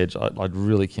Edwards on the edge. I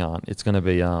really can't. It's going to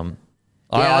be,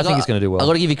 I think he's going to do well. I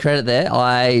got to give you credit there.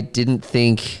 I didn't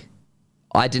think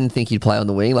he'd play on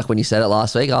the wing. Like when you said it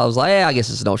last week, I was like, yeah, I guess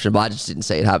it's an option, but I just didn't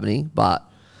see it happening. But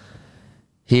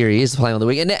here he is playing on the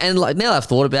wing. And like now I've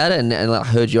thought about it and like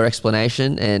heard your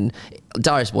explanation. And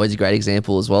Darius Boyd's a great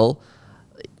example as well.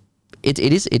 It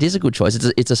is a good choice.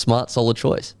 It's a smart, solid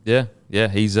choice. Yeah. I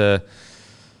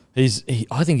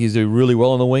think he's doing really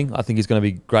well on the wing. I think he's going to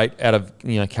be great out of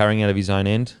carrying out of his own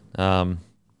end.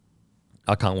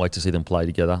 I can't wait to see them play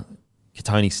together.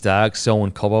 Tony Staggs,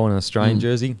 Selwyn Cobbo in an Australian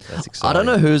jersey. That's exciting. I don't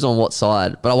know who's on what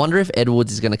side, but I wonder if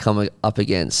Edwards is going to come up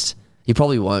against. He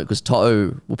probably won't because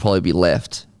To'o will probably be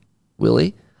left. Will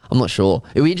he? I'm not sure.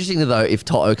 It'd be interesting though if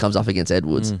To'o comes up against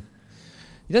Edwards.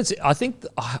 You don't see, I think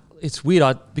it's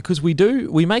weird because we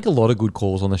make a lot of good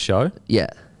calls on the show. Yeah,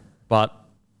 but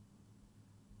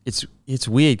it's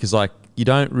weird because like you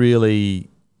don't really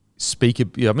speak.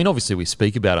 I mean, obviously we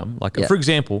speak about them. Like for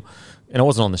example, and I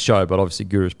wasn't on the show, but obviously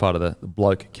Guru's part of the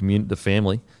bloke community, the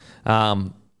family.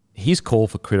 His call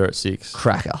for Critter at 6,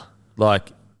 cracker.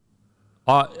 Like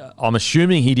I'm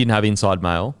assuming he didn't have inside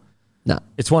mail. No,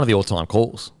 it's one of the all-time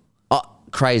calls.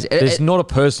 Crazy. There's not a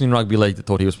person in rugby league that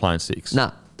thought he was playing 6.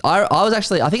 No, I was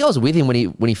actually. I think I was with him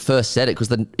when he first said it because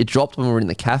then it dropped when we were in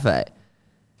the cafe.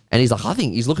 And he's like,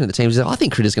 he's looking at the team. He's like, I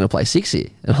think Critter's going to play 6 here.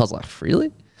 And I was like,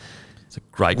 really? It's a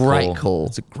great call.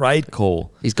 It's a great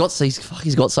call. He's got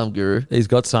some, Guru. He's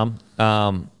got some.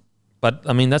 But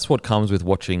I mean, that's what comes with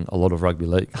watching a lot of rugby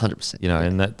league. 100%.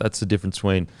 And that's the difference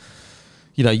between,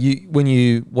 when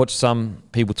you watch some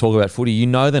people talk about footy,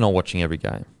 they're not watching every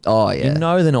game. Oh yeah.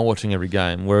 They're not watching every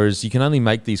game. Whereas you can only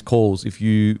make these calls if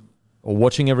you are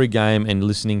watching every game and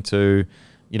listening to,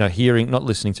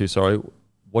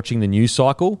 watching the news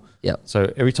cycle. Yeah.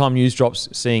 So every time news drops,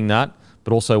 seeing that,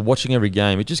 but also watching every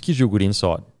game, it just gives you a good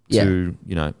insight to,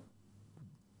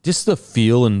 just the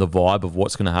feel and the vibe of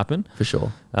what's going to happen. For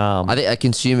sure. I think a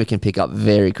consumer can pick up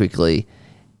very quickly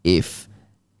if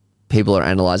people are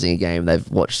analysing a game they've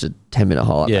watched a 10-minute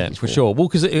highlight. Yeah, for sure. Well,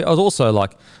 because it was also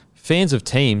like fans of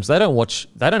teams, they don't watch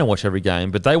every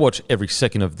game, but they watch every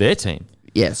second of their team.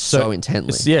 Yeah, so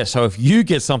intently. Yeah, so if you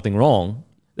get something wrong,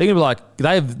 they're gonna be like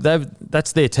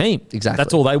that's their team. Exactly.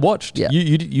 That's all they watched. Yeah.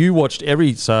 You watched every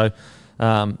it's a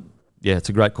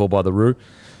great call by the Roo.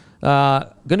 Going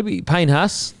to be Payne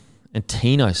Haas and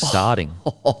Tino starting.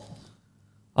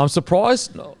 I'm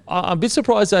surprised. I'm a bit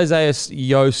surprised Isaiah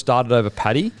Yeo started over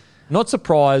Paddy. Not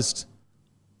surprised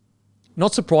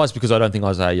because I don't think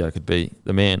Isaiah Yeo could be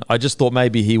the man. I just thought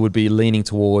maybe he would be leaning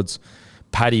towards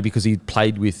Paddy because he'd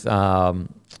played with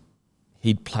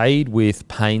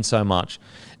Payne so much,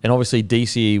 and obviously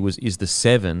DCE is the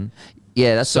 7.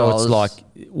 Yeah, that's so it's like.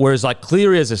 Whereas like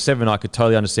Cleary as a 7, I could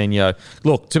totally understand Yeo.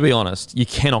 Look, to be honest, you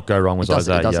cannot go wrong with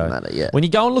Isaiah Yeo. It doesn't matter. Yeah. When you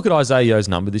go and look at Isaiah Yeo's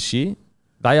number this year,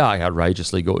 they are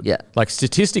outrageously good. Yeah. Like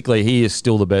statistically, he is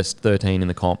still the best 13 in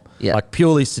the comp. Yeah. Like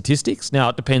purely statistics. Now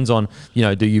it depends on,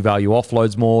 do you value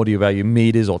offloads more? Do you value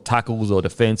meters or tackles or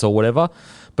defense or whatever?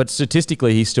 But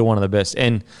statistically, he's still one of the best.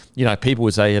 And, people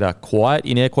would say he had a quiet,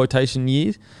 in air quotation,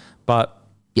 years. But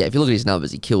yeah, if you look at his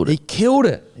numbers, he killed it. He killed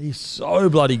it. He's so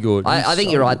bloody good. I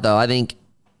think you're right, though. I think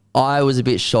I was a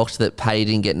bit shocked that Paddy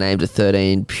didn't get named to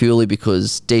 13 purely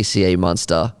because DCE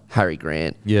Munster, Harry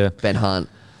Grant, Ben Hunt.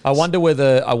 I wonder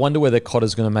whether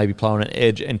Cotter's going to maybe play on an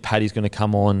edge and Paddy's going to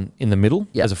come on in the middle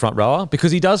as a front rower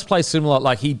because he does play similar.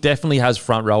 Like he definitely has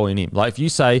front row in him. Like if you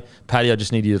say, Paddy, I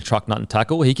just need you to truck, nut and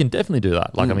tackle, he can definitely do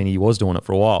that. Like I mean, he was doing it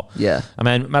for a while. Yeah. I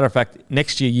mean, matter of fact,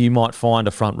 next year you might find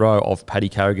a front row of Paddy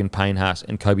Carrigan, Payne Haas,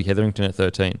 and Kobe Hetherington at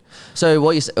 13. So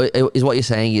what you're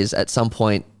saying is at some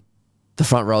point the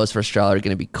front rowers for Australia are going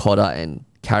to be Cotter and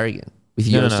Carrigan. With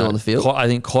you still on the field? I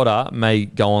think Cotter may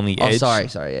go on the edge. Oh,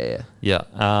 sorry.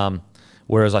 Yeah.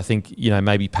 Whereas I think,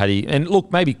 maybe Paddy... And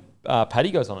look, maybe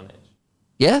Paddy goes on an edge.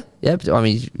 Yeah. I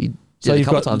mean, you did it a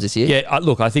couple of times this year. Yeah,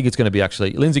 look, I think it's going to be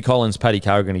actually... Lindsay Collins, Paddy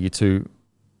Carrigan are your 2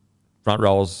 front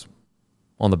rows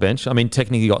on the bench. I mean,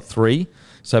 technically you got 3,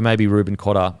 so maybe Ruben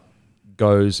Cotter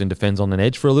goes and defends on an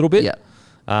edge for a little bit.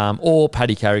 Yeah. Or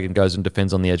Paddy Carrigan goes and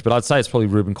defends on the edge. But I'd say it's probably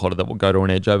Ruben Cotter that will go to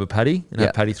an edge over Paddy and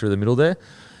have Paddy through the middle there.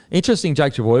 Interesting,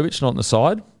 Jake Trbojevic not on the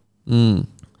side.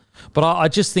 But I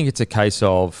just think it's a case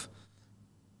of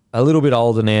a little bit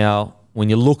older now. When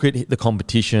you look at the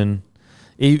competition,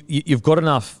 you've got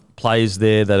enough players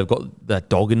there that have got that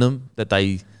dog in them, that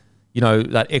they,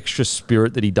 that extra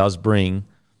spirit that he does bring.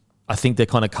 I think they're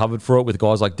kind of covered for it with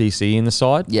guys like DC in the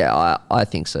side. Yeah, I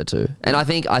think so too. And I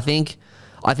think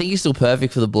he's still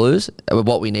perfect for the Blues with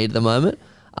what we need at the moment.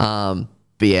 But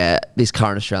yeah, this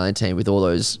current Australian team with all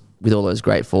those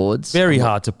great forwards, very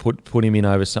hard to put him in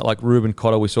over like Ruben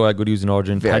Cotter. We saw how good he was in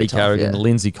Origin. Paddy Carrigan,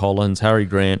 Lindsay Collins, Harry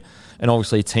Grant, and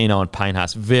obviously Tino and Payne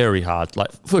Haas. Very hard,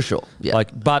 like for sure. Yeah,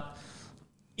 but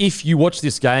if you watch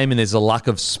this game and there's a lack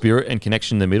of spirit and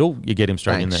connection in the middle, you get him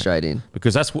straight in there. Straight in.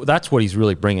 Because that's what he's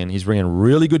really bringing. He's bringing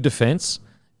really good defense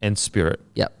and spirit.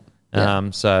 Yep.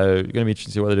 So going to be interesting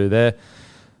to see what they do there.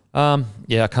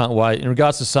 I can't wait. In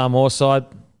regards to Samoa side,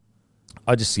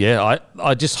 I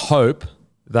just hope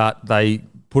that they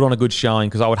put on a good showing,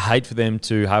 because I would hate for them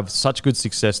to have such good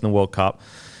success in the World Cup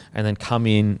and then come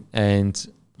in and,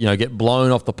 get blown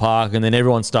off the park, and then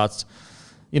everyone starts...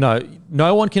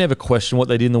 no one can ever question what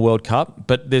they did in the World Cup,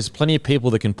 but there's plenty of people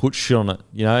that can put shit on it,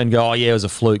 and go, oh, yeah, it was a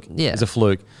fluke. Yeah. It was a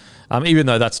fluke. Even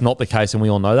though that's not the case and we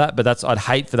all know that, but I'd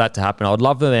hate for that to happen. I'd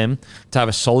love for them to have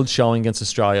a solid showing against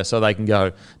Australia so they can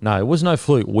go, no, it was no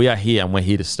fluke. We are here and we're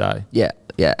here to stay. Yeah,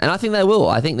 yeah. And I think they will.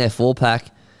 I think their 4-pack,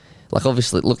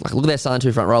 obviously, look at their starting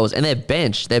 2 front rowers, and their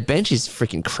bench is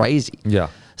freaking crazy. Yeah.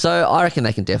 So I reckon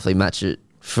they can definitely match it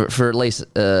for at least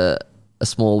a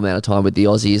small amount of time with the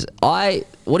Aussies.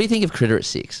 What do you think of Critter at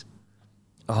 6?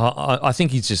 I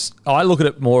think he's just... I look at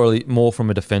it more from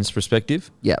a defence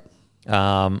perspective. Yeah.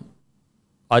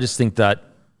 I just think that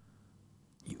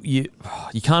you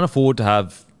can't afford to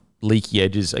have leaky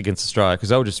edges against Australia, because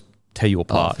they'll just tear you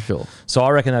apart. Oh, for sure. So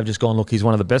I reckon they've just gone, look, he's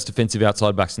one of the best defensive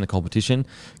outside backs in the competition.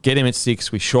 Get him at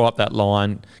 6. We shore up that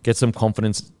line, get some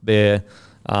confidence there.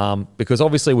 Because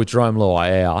obviously with Jerome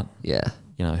Luai out,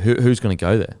 who's going to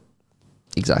go there?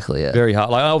 Exactly, yeah. Very hard.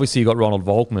 Like, obviously you've got Ronald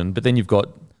Volkman, but then you've got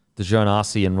Join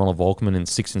Matty and Ronald Volkman in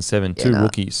 6 and 7, two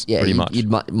rookies, pretty much. You'd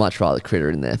much rather Critter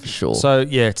in there for sure. So,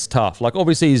 yeah, it's tough. Like,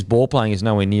 obviously his ball playing is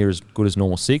nowhere near as good as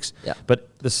normal 6,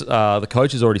 but the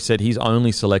coach has already said he's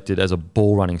only selected as a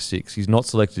ball-running 6. He's not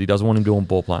selected. He doesn't want him doing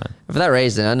ball playing. For that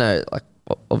reason, I know,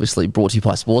 obviously brought to you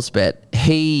by Sportsbet,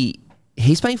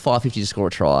 he's paying $5.50 to score a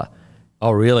try.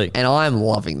 Oh, really? And I'm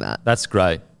loving that. That's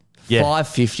great. Yeah.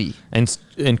 $5.50.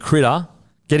 And Critter,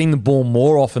 getting the ball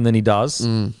more often than he does...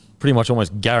 pretty much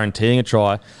almost guaranteeing a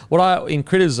try. In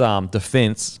Critter's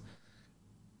defence,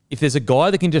 if there's a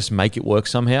guy that can just make it work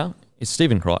somehow, it's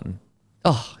Stephen Crichton.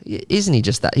 Oh, isn't he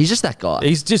just that? He's just that guy.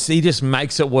 He just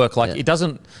makes it work. Like, it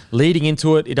doesn't, leading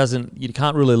into it, you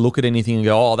can't really look at anything and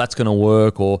go, oh, that's going to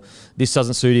work, or this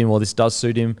doesn't suit him, or this does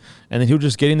suit him. And then he'll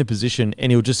just get in the position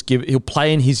and he'll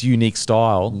play in his unique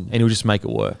style and he'll just make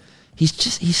it work.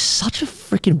 He's such a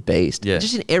freaking beast. Yeah.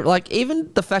 Just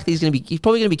even the fact that he's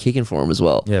probably gonna be kicking for him as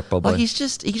well. Yeah, probably. He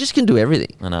just can do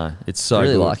everything. I know. It's so I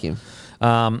really good. like him.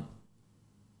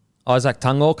 Isaac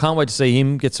Tungol, can't wait to see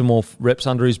him get some more reps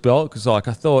under his belt, because I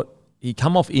thought he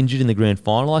come off injured in the grand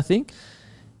final, I think.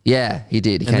 Yeah, he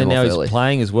did. He and came then off now early. He's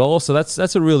playing as well. So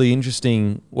that's a really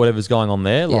interesting whatever's going on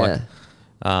there.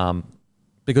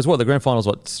 Because the grand final's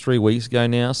 3 weeks ago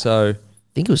now. So I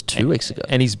think it was 2 weeks ago.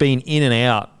 And he's been in and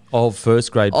out of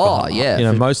first grade.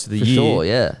 Most of the year. Sure,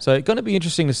 yeah. So it's going to be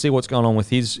interesting to see what's going on with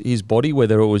his body,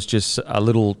 whether it was just a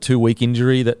little 2-week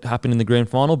injury that happened in the grand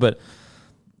final. But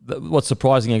what's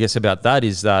surprising, I guess, about that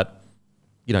is that,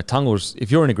 Tungles,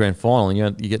 if you're in a grand final and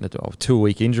you're getting a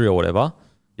 2-week injury or whatever,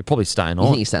 you're probably staying on. You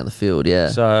think he's staying on the field, yeah.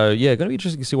 So, yeah, going to be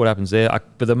interesting to see what happens there.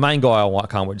 But the main guy I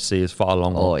can't wait to see is Far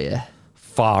Long. Oh, yeah.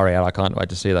 Far out. I can't wait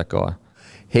to see that guy.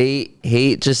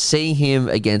 He just seeing him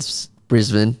against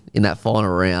Brisbane in that final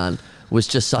round was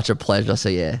just such a pleasure. So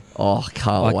yeah,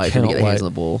 can't wait to get the hands on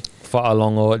the ball. Far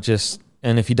long,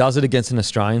 and if he does it against an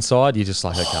Australian side, you're just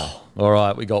like, okay, all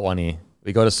right, we got one here.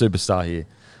 We got a superstar here.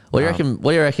 What do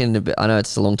you reckon? I know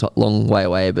it's a long way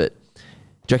away, but do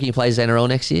you reckon he plays NRL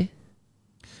next year?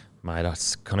 Mate,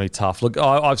 that's going to be tough. Look,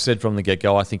 I've said from the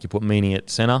get-go, I think you put Meaney at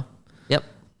centre. Yep.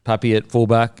 Pappy at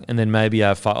fullback, and then maybe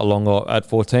have Fa'alongo at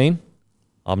 14.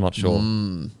 I'm not sure.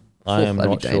 I am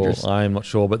not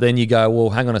sure. But then you go, well,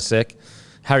 hang on a sec.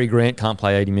 Harry Grant can't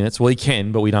play 80 minutes. Well, he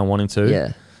can, but we don't want him to.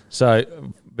 Yeah.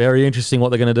 So very interesting what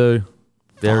they're going to do.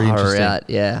 Very interesting. Out,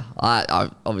 yeah.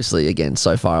 I obviously, again,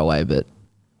 so far away, but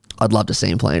I'd love to see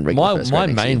him playing regular first My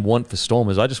grade next main year. want for Storm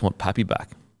is I just want Pappy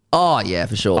back. Oh, yeah,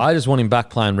 for sure. I just want him back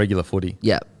playing regular footy.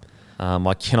 Yeah.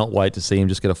 I cannot wait to see him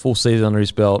just get a full season under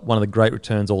his belt. One of the great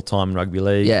returns all time in rugby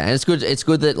league. Yeah, and it's good. It's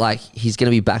good that like he's going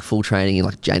to be back full training in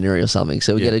like January or something.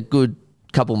 So we get a good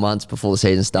couple months before the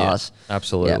season starts. Yeah,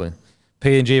 absolutely. Yeah.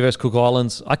 PNG versus Cook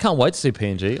Islands. I can't wait to see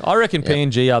PNG. I reckon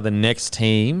PNG are the next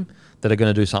team that are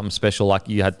going to do something special. Like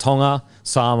you had Tonga,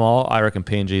 Samoa. I reckon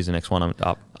PNG is the next one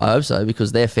up. I hope so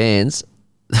because their fans.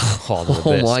 Oh, they're the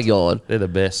Oh best. my god, They're the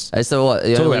best. And so what?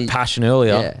 Talk about passion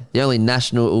earlier. Yeah, the only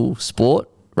national sport.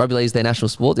 Rugby league is their national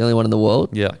sport. The only one in the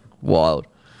world. Yeah. Wild.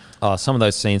 Some of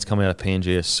those scenes coming out of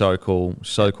PNG are so cool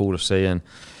to see. And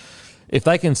if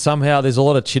they can somehow, there's a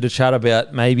lot of chitter chat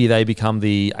about maybe they become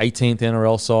the 18th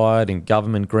NRL side and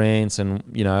government grants. And,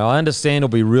 you know, I understand it'll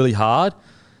be really hard,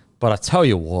 but I tell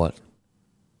you what,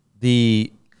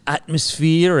 the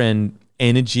atmosphere and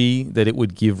energy that it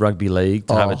would give rugby league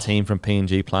to have a team from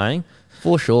PNG playing.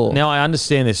 For sure. Now, I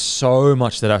understand there's so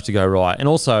much that have to go right. And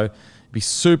also, it'd be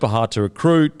super hard to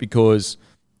recruit because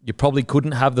you probably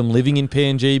couldn't have them living in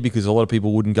PNG because a lot of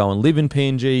people wouldn't go and live in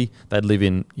PNG. They'd live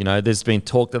in, you know, there's been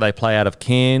talk that they play out of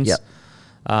Cairns. Yep.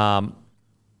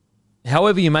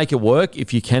 However you make it work,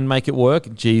 if you can make it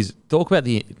work, geez, talk about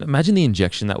imagine the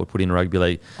injection that would put in rugby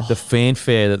league, the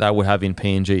fanfare that they would have in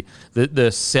PNG, the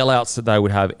sellouts that they would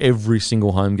have every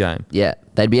single home game. Yeah,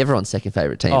 they'd be everyone's second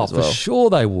favourite team as well. For sure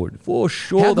they would. For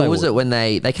sure How they good would. was it when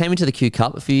they came into the Q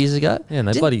Cup a few years ago? Yeah,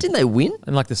 and didn't they win?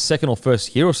 In like the second or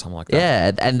first year or something like that.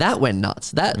 Yeah, and that went nuts.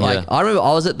 That like I remember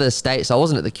I was at the state, so I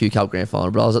wasn't at the Q Cup grand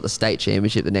final, but I was at the state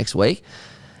championship the next week.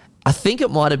 I think it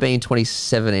might have been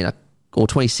 2017 or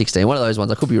 2016, one of those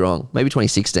ones. I could be wrong. Maybe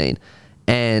 2016.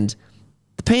 And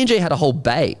the PNG had a whole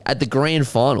bay at the grand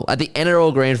final, at the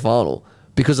NRL grand final,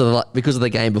 because of the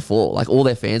game before. Like all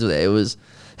their fans were there.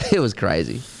 It was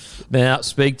crazy. Now,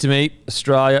 speak to me.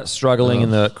 Australia struggling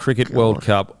in the Cricket World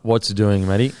Cup. What's it doing,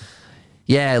 Matty?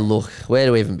 Yeah, look, where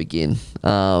do we even begin?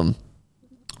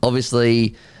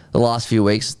 Obviously, the last few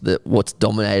weeks, what's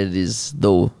dominated is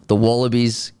the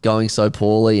Wallabies going so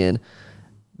poorly. And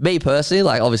me personally,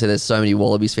 like obviously there's so many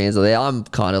Wallabies fans out there. I'm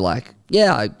kind of like,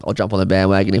 yeah, I'll jump on the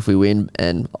bandwagon if we win,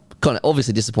 and kind of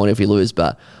obviously disappointed if we lose.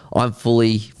 But I'm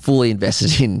fully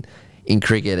invested in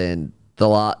cricket, and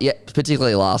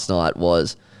particularly last night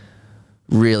was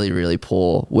really, really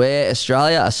poor. Where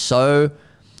Australia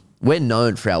we're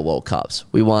known for our World Cups.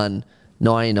 We won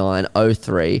 99,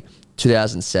 03,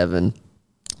 2007.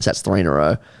 So that's 3 in a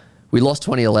row. We lost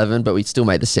 2011, but we still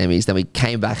made the semis. Then we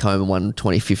came back home and won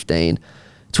 2015.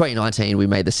 2019, we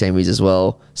made the semis as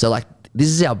well. So, like, this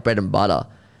is our bread and butter.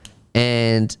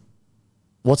 And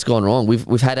what's gone wrong?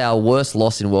 We've had our worst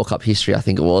loss in World Cup history, I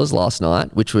think it was, last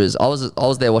night, which was I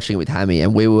was there watching it with Hammy,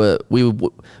 and we were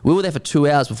there for 2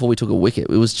 hours before we took a wicket.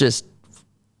 It was just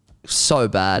so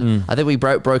bad. I think we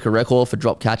broke a record for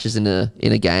drop catches in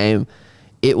a game.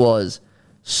 It was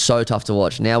so tough to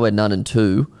watch. Now we're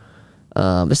 9-2.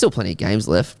 There's still plenty of games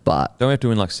left, but Don't we have to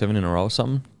win like 7 in a row or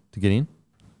something to get in?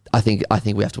 I think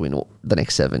we have to win the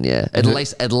next 7. Yeah, at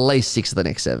least 6 of the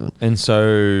next 7. And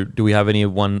so, do we have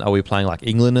anyone? Are we playing like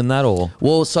England in that, or?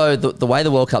 Well, so the way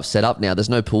the World Cup's set up now, there's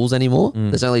no pools anymore.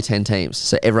 There's only 10 teams,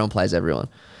 so everyone plays everyone.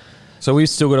 So we've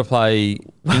still got to play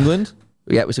England.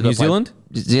 Yeah, we still New got to play Zealand?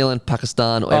 New Zealand,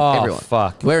 Pakistan, Oh, everyone.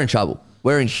 fuck. We're in trouble.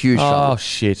 We're in huge trouble. Oh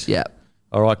shit! Yeah,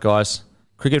 All right, guys.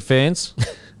 Cricket fans,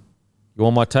 you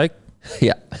want my take?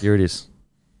 yeah. Here it is.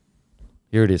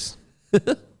 Here it is.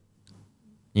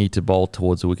 You need to bowl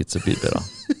towards the wickets a bit better.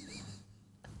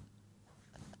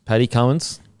 Paddy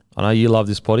Cummins, I know you love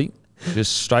this potty.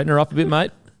 Just straighten her up a bit,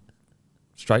 mate.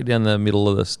 Straight down the middle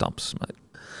of the stumps, mate.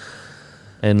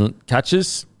 And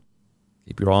catches,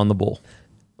 keep your eye on the ball.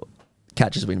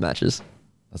 Catches win matches.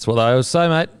 That's what they always say,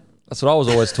 mate. That's what I was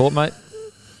always taught, mate.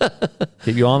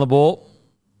 Keep your eye on the ball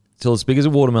till it's big as a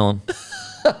watermelon.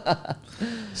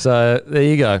 So there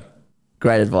you go.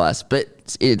 Great advice.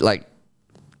 But it like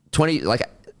 20 like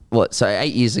what? So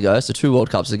 8 years ago, so 2 World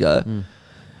Cups ago,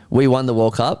 we won the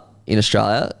World Cup in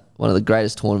Australia, one of the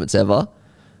greatest tournaments ever.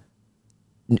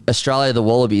 Australia, the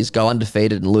Wallabies, go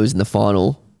undefeated and lose in the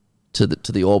final to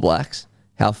the All Blacks.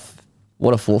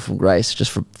 What a fall from grace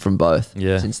just from both.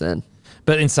 Yeah. Since then.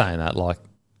 But in saying that, like,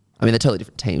 I mean, they're totally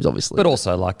different teams, obviously. but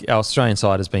also like our Australian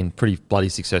side has been pretty bloody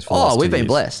successful. the Oh, last we've 2 been years.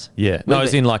 blessed. Yeah, no,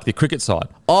 as in like the cricket side.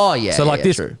 Oh, yeah. So like yeah,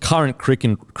 this true. current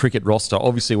cricket roster,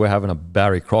 obviously we're having a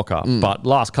Barry Crocker, but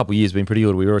last couple of years been pretty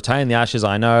good. We retained the Ashes.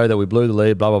 I know that we blew the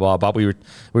lead, blah blah blah, but we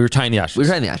retained the Ashes. We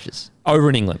retained the Ashes over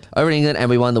in England. over in England, and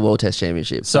we won the World Test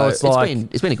Championship. So it's like-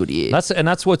 it's been a good year.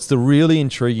 That's what's the really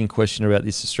intriguing question about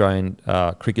this Australian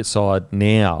cricket side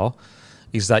now.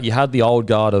 is that you had the old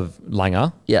guard of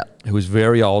Langer, Yeah. who was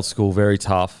very old school, very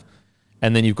tough.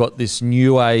 And then you've got this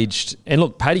new aged, and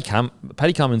look, Paddy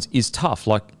Cummins is tough.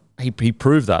 Like he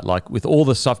proved that. Like with all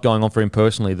the stuff going on for him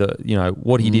personally,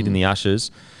 what he did in the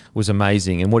Ashes was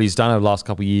amazing, and what he's done over the last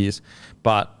couple of years.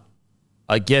 But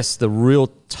I guess the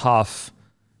real tough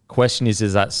question is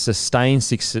that sustained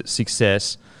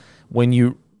success when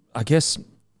you, I guess,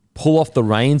 pull off the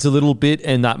reins a little bit,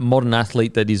 and that modern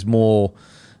athlete that is more,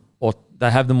 or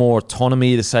they have the more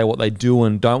autonomy to say what they do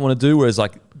and don't want to do, whereas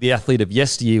like the athlete of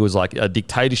yesteryear was like a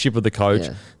dictatorship of the coach.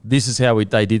 Yeah. This is how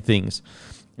they did things.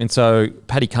 And so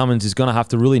Paddy Cummins is going to have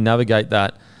to really navigate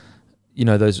that,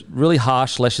 those really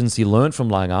harsh lessons he learned from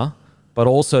Langer, but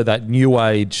also that new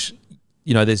age,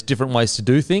 there's different ways to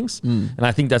do things. And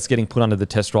I think that's getting put under the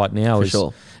test right now. For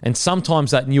sure. And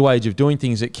sometimes that new age of doing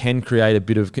things, it can create a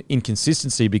bit of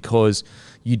inconsistency because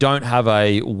you don't have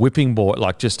a whipping boy,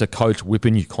 like just a coach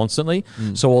whipping you constantly.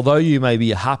 So although you may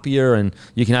be happier and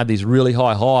you can have these really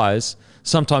high highs,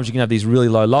 sometimes you can have these really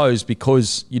low lows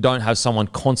because you don't have someone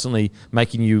constantly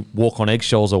making you walk on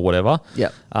eggshells or whatever.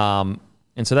 Yeah.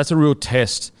 And so that's a real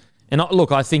test. And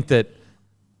look, I think that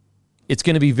it's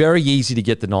going to be very easy to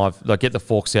get the knife, like get the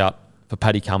forks out for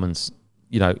Paddy Cummins,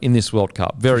 in this World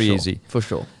Cup. Very easy. For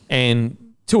sure. And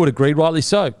to a degree, rightly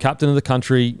so. Captain of the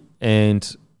country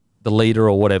and the leader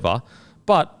or whatever.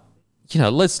 But,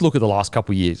 let's look at the last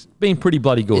couple of years. Been pretty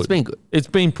bloody good. It's been good. It's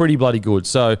been pretty bloody good.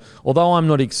 So, although I'm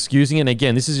not excusing it, and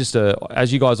again, this is just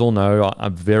as you guys all know,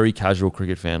 I'm a very casual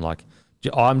cricket fan. Like,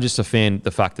 I'm just a fan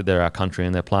the fact that they're our country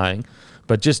and they're playing.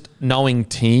 But just knowing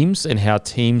teams and how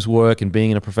teams work and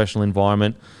being in a professional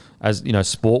environment as,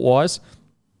 sport-wise,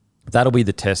 that'll be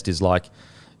the test is like,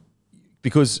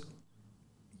 because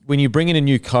when you bring in a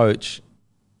new coach,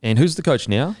 and who's the coach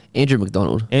now? Andrew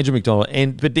McDonald.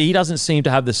 But he doesn't seem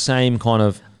to have the same kind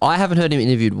of... I haven't heard him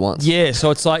interviewed once. Yeah,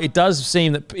 so it's like, it does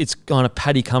seem that it's kind of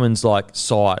Paddy Cummins' like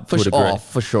side. For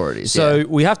sure it is. So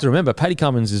we have to remember, Paddy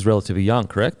Cummins is relatively young,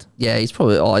 correct? Yeah, he's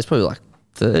probably like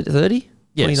 30?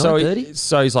 Yeah, 30?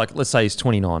 So he's like, let's say he's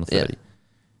 29 or 30. Yeah.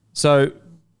 So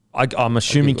I'm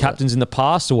assuming captains in the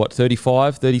past are what,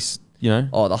 35, 30,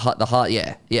 Oh, the heart,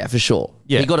 yeah, for sure.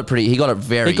 Yeah. He got it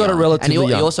very young. Relatively young. And he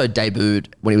young. also debuted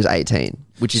when he was 18,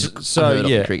 which is unheard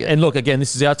of in cricket. And look, again,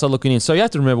 this is outside looking in. So you have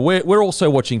to remember, we're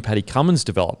also watching Paddy Cummins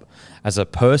develop as a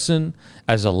person,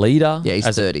 as a leader. Yeah, he's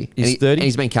 30. He's 30. And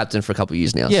he's been captain for a couple of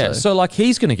years now. Yeah, so like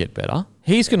he's going to get better.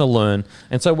 He's going to learn.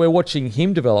 And so we're watching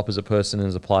him develop as a person and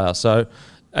as a player. So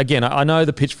again, I know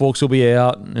the pitchforks will be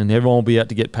out and everyone will be out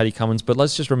to get Paddy Cummins, but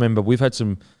let's just remember we've had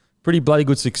some pretty bloody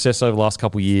good success over the last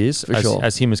couple of years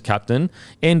as him as captain.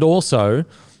 And also,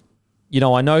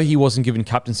 I know he wasn't given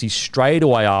captaincy straight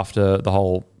away after the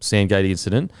whole Sandgate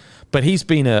incident, but he's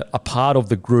been a part of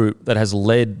the group that has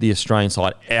led the Australian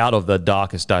side out of the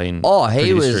darkest day in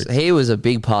history. He was a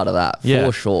big part of that,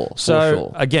 for sure.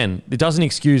 So again, it doesn't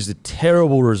excuse the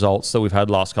terrible results that we've had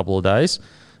the last couple of days,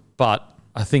 but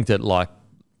I think that like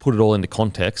put it all into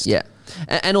context. Yeah.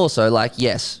 And also, like,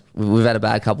 yes, we've had a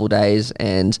bad couple of days,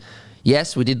 and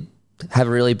yes, we did have a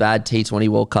really bad T20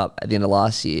 World Cup at the end of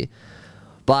last year.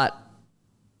 But,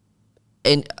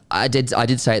 and I did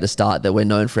say at the start that we're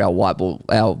known for our white ball,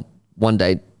 our one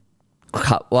day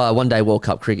World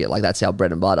Cup cricket, like that's our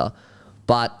bread and butter.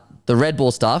 But the red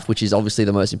ball stuff, which is obviously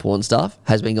the most important stuff,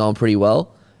 has been going pretty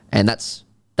well, and that's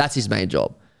his main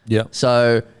job. Yeah.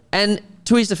 So, and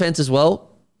to his defense as well,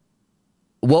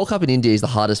 World Cup in India is the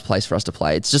hardest place for us to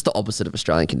play. It's just the opposite of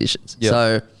Australian conditions. Yep.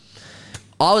 So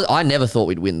I never thought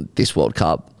we'd win this World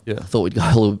Cup. Yeah. I thought we'd go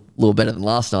a little better than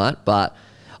last night. But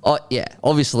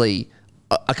obviously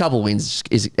a couple of wins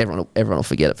is everyone will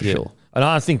forget it for sure. And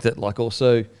I think that like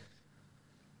also,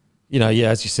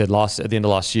 as you said, at the end of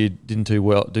last year didn't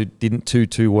do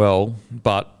too well.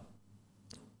 But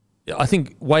I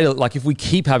think if we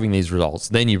keep having these results,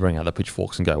 then you bring out the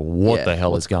pitchforks and go, what the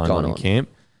hell is going on in camp?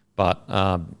 But,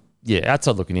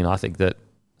 outside looking in, I think that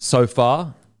so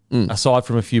far, aside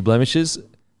from a few blemishes,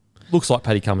 looks like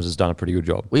Paddy Cummins has done a pretty good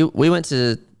job. We went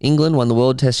to England, won the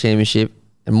World Test Championship,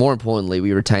 and more importantly,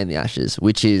 we retained the Ashes,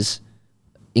 which is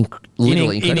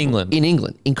literally incredible. In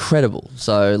England. Incredible.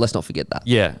 So let's not forget that.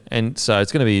 Yeah, and so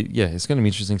it's going to be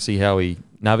interesting to see how he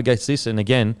navigates this. And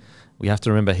again, we have to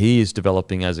remember he is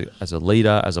developing as a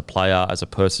leader, as a player, as a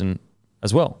person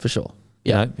as well. For sure.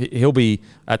 Yeah, he'll be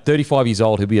at 35 years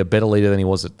old. He'll be a better leader than he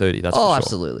was at 30. That's for sure.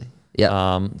 Absolutely.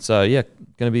 Yeah. So going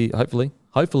to be hopefully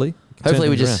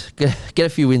we just get a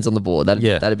few wins on the board.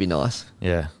 That'd be nice.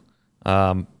 Yeah.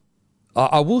 I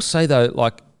will say though,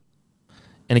 like,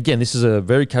 and again, this is a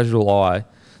very casual eye.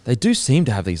 They do seem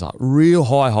to have these like real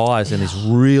high highs and these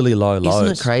really low lows.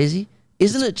 Isn't it crazy?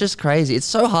 Isn't it just crazy? It's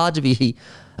so hard to be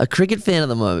a cricket fan at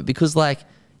the moment because, like,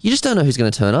 you just don't know who's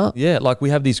going to turn up. Yeah, like we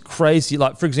have these crazy,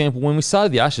 like, for example, when we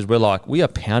started the Ashes, we're like, we are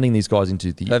pounding these guys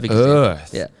into the Perfect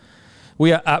earth. example. Yeah.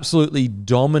 We are absolutely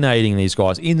dominating these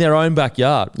guys in their own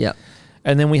backyard. Yeah.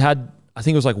 And then we had, I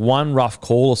think it was like one rough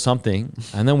call or something,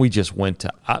 and then we just went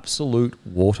to absolute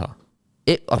water.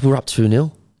 We were up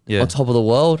 2-0 Yeah. on top of the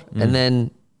world, and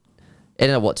then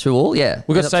ended up, what, 2-2? Yeah.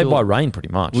 We got Ended up saved 2-2. by rain pretty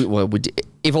much. We did.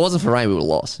 If it wasn't for rain, we would have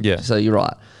lost. Yeah. So you're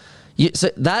right. So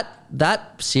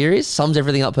that series sums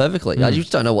everything up perfectly. I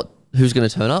just don't know who's going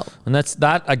to turn up. And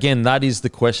that is the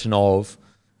question of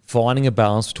finding a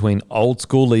balance between old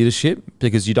school leadership,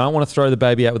 because you don't want to throw the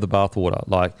baby out with the bathwater.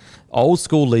 Like old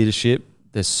school leadership,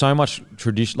 there's so much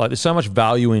tradition, like there's so much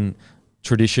value in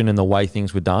tradition and the way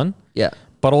things were done. Yeah.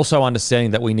 But also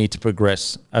understanding that we need to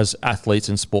progress as athletes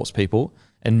and sports people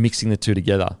and mixing the two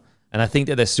together. And I think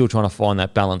that they're still trying to find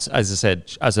that balance. As I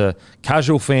said, as a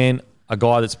casual fan, a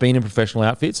guy that's been in professional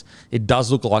outfits, it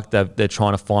does look like they're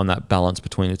trying to find that balance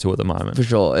between the two at the moment. For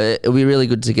sure. It'll be really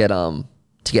good to get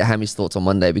Hammy's thoughts on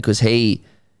Monday, because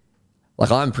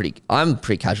I'm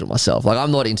pretty casual myself. Like,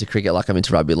 I'm not into cricket like I'm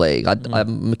into rugby league.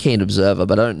 I'm a keen observer,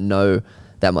 but I don't know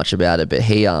that much about it. But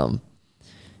he's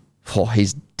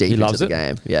deep into the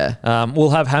game. Yeah. We'll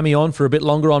have Hammy on for a bit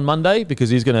longer on Monday because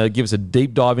he's going to give us a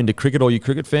deep dive into cricket, all you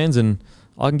cricket fans, and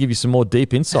I can give you some more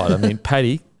deep insight. I mean,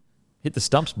 Paddy, hit the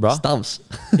stumps, bruh. Stumps.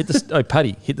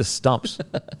 Paddy, hit the stumps.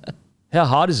 How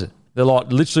hard is it? They're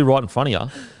like literally right in front of you.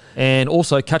 And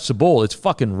also catch the ball. It's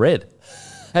fucking red.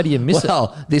 How do you miss it?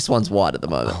 Well, this one's white at the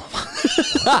moment.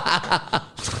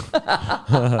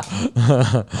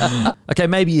 Okay,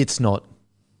 maybe it's not.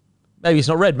 Maybe it's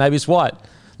not red. Maybe it's white.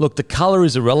 Look, the colour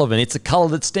is irrelevant. It's a colour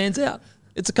that stands out.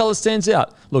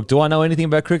 Look, do I know anything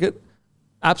about cricket?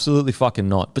 Absolutely fucking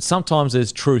not. But sometimes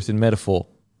there's truth in metaphor.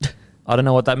 I don't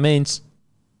know what that means.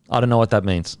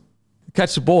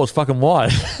 Catch the ball, it's fucking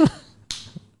white.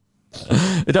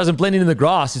 It doesn't blend in the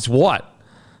grass, it's white.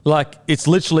 Like, it's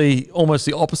literally almost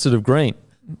the opposite of green.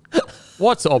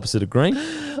 What's the opposite of green?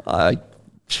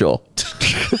 Sure.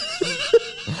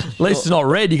 At least it's not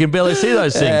red. You can barely see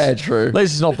those things. Yeah, true. At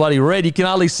least it's not bloody red. You can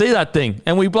hardly see that thing.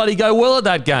 And we bloody go well at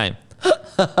that game.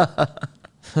 I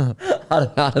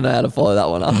don't know how to follow that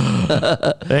one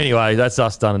up. Anyway, that's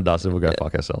us done and dusted. We'll go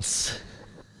fuck ourselves.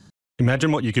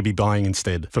 Imagine what you could be buying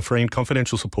instead. For free and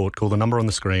confidential support, call the number on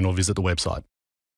the screen or visit the website.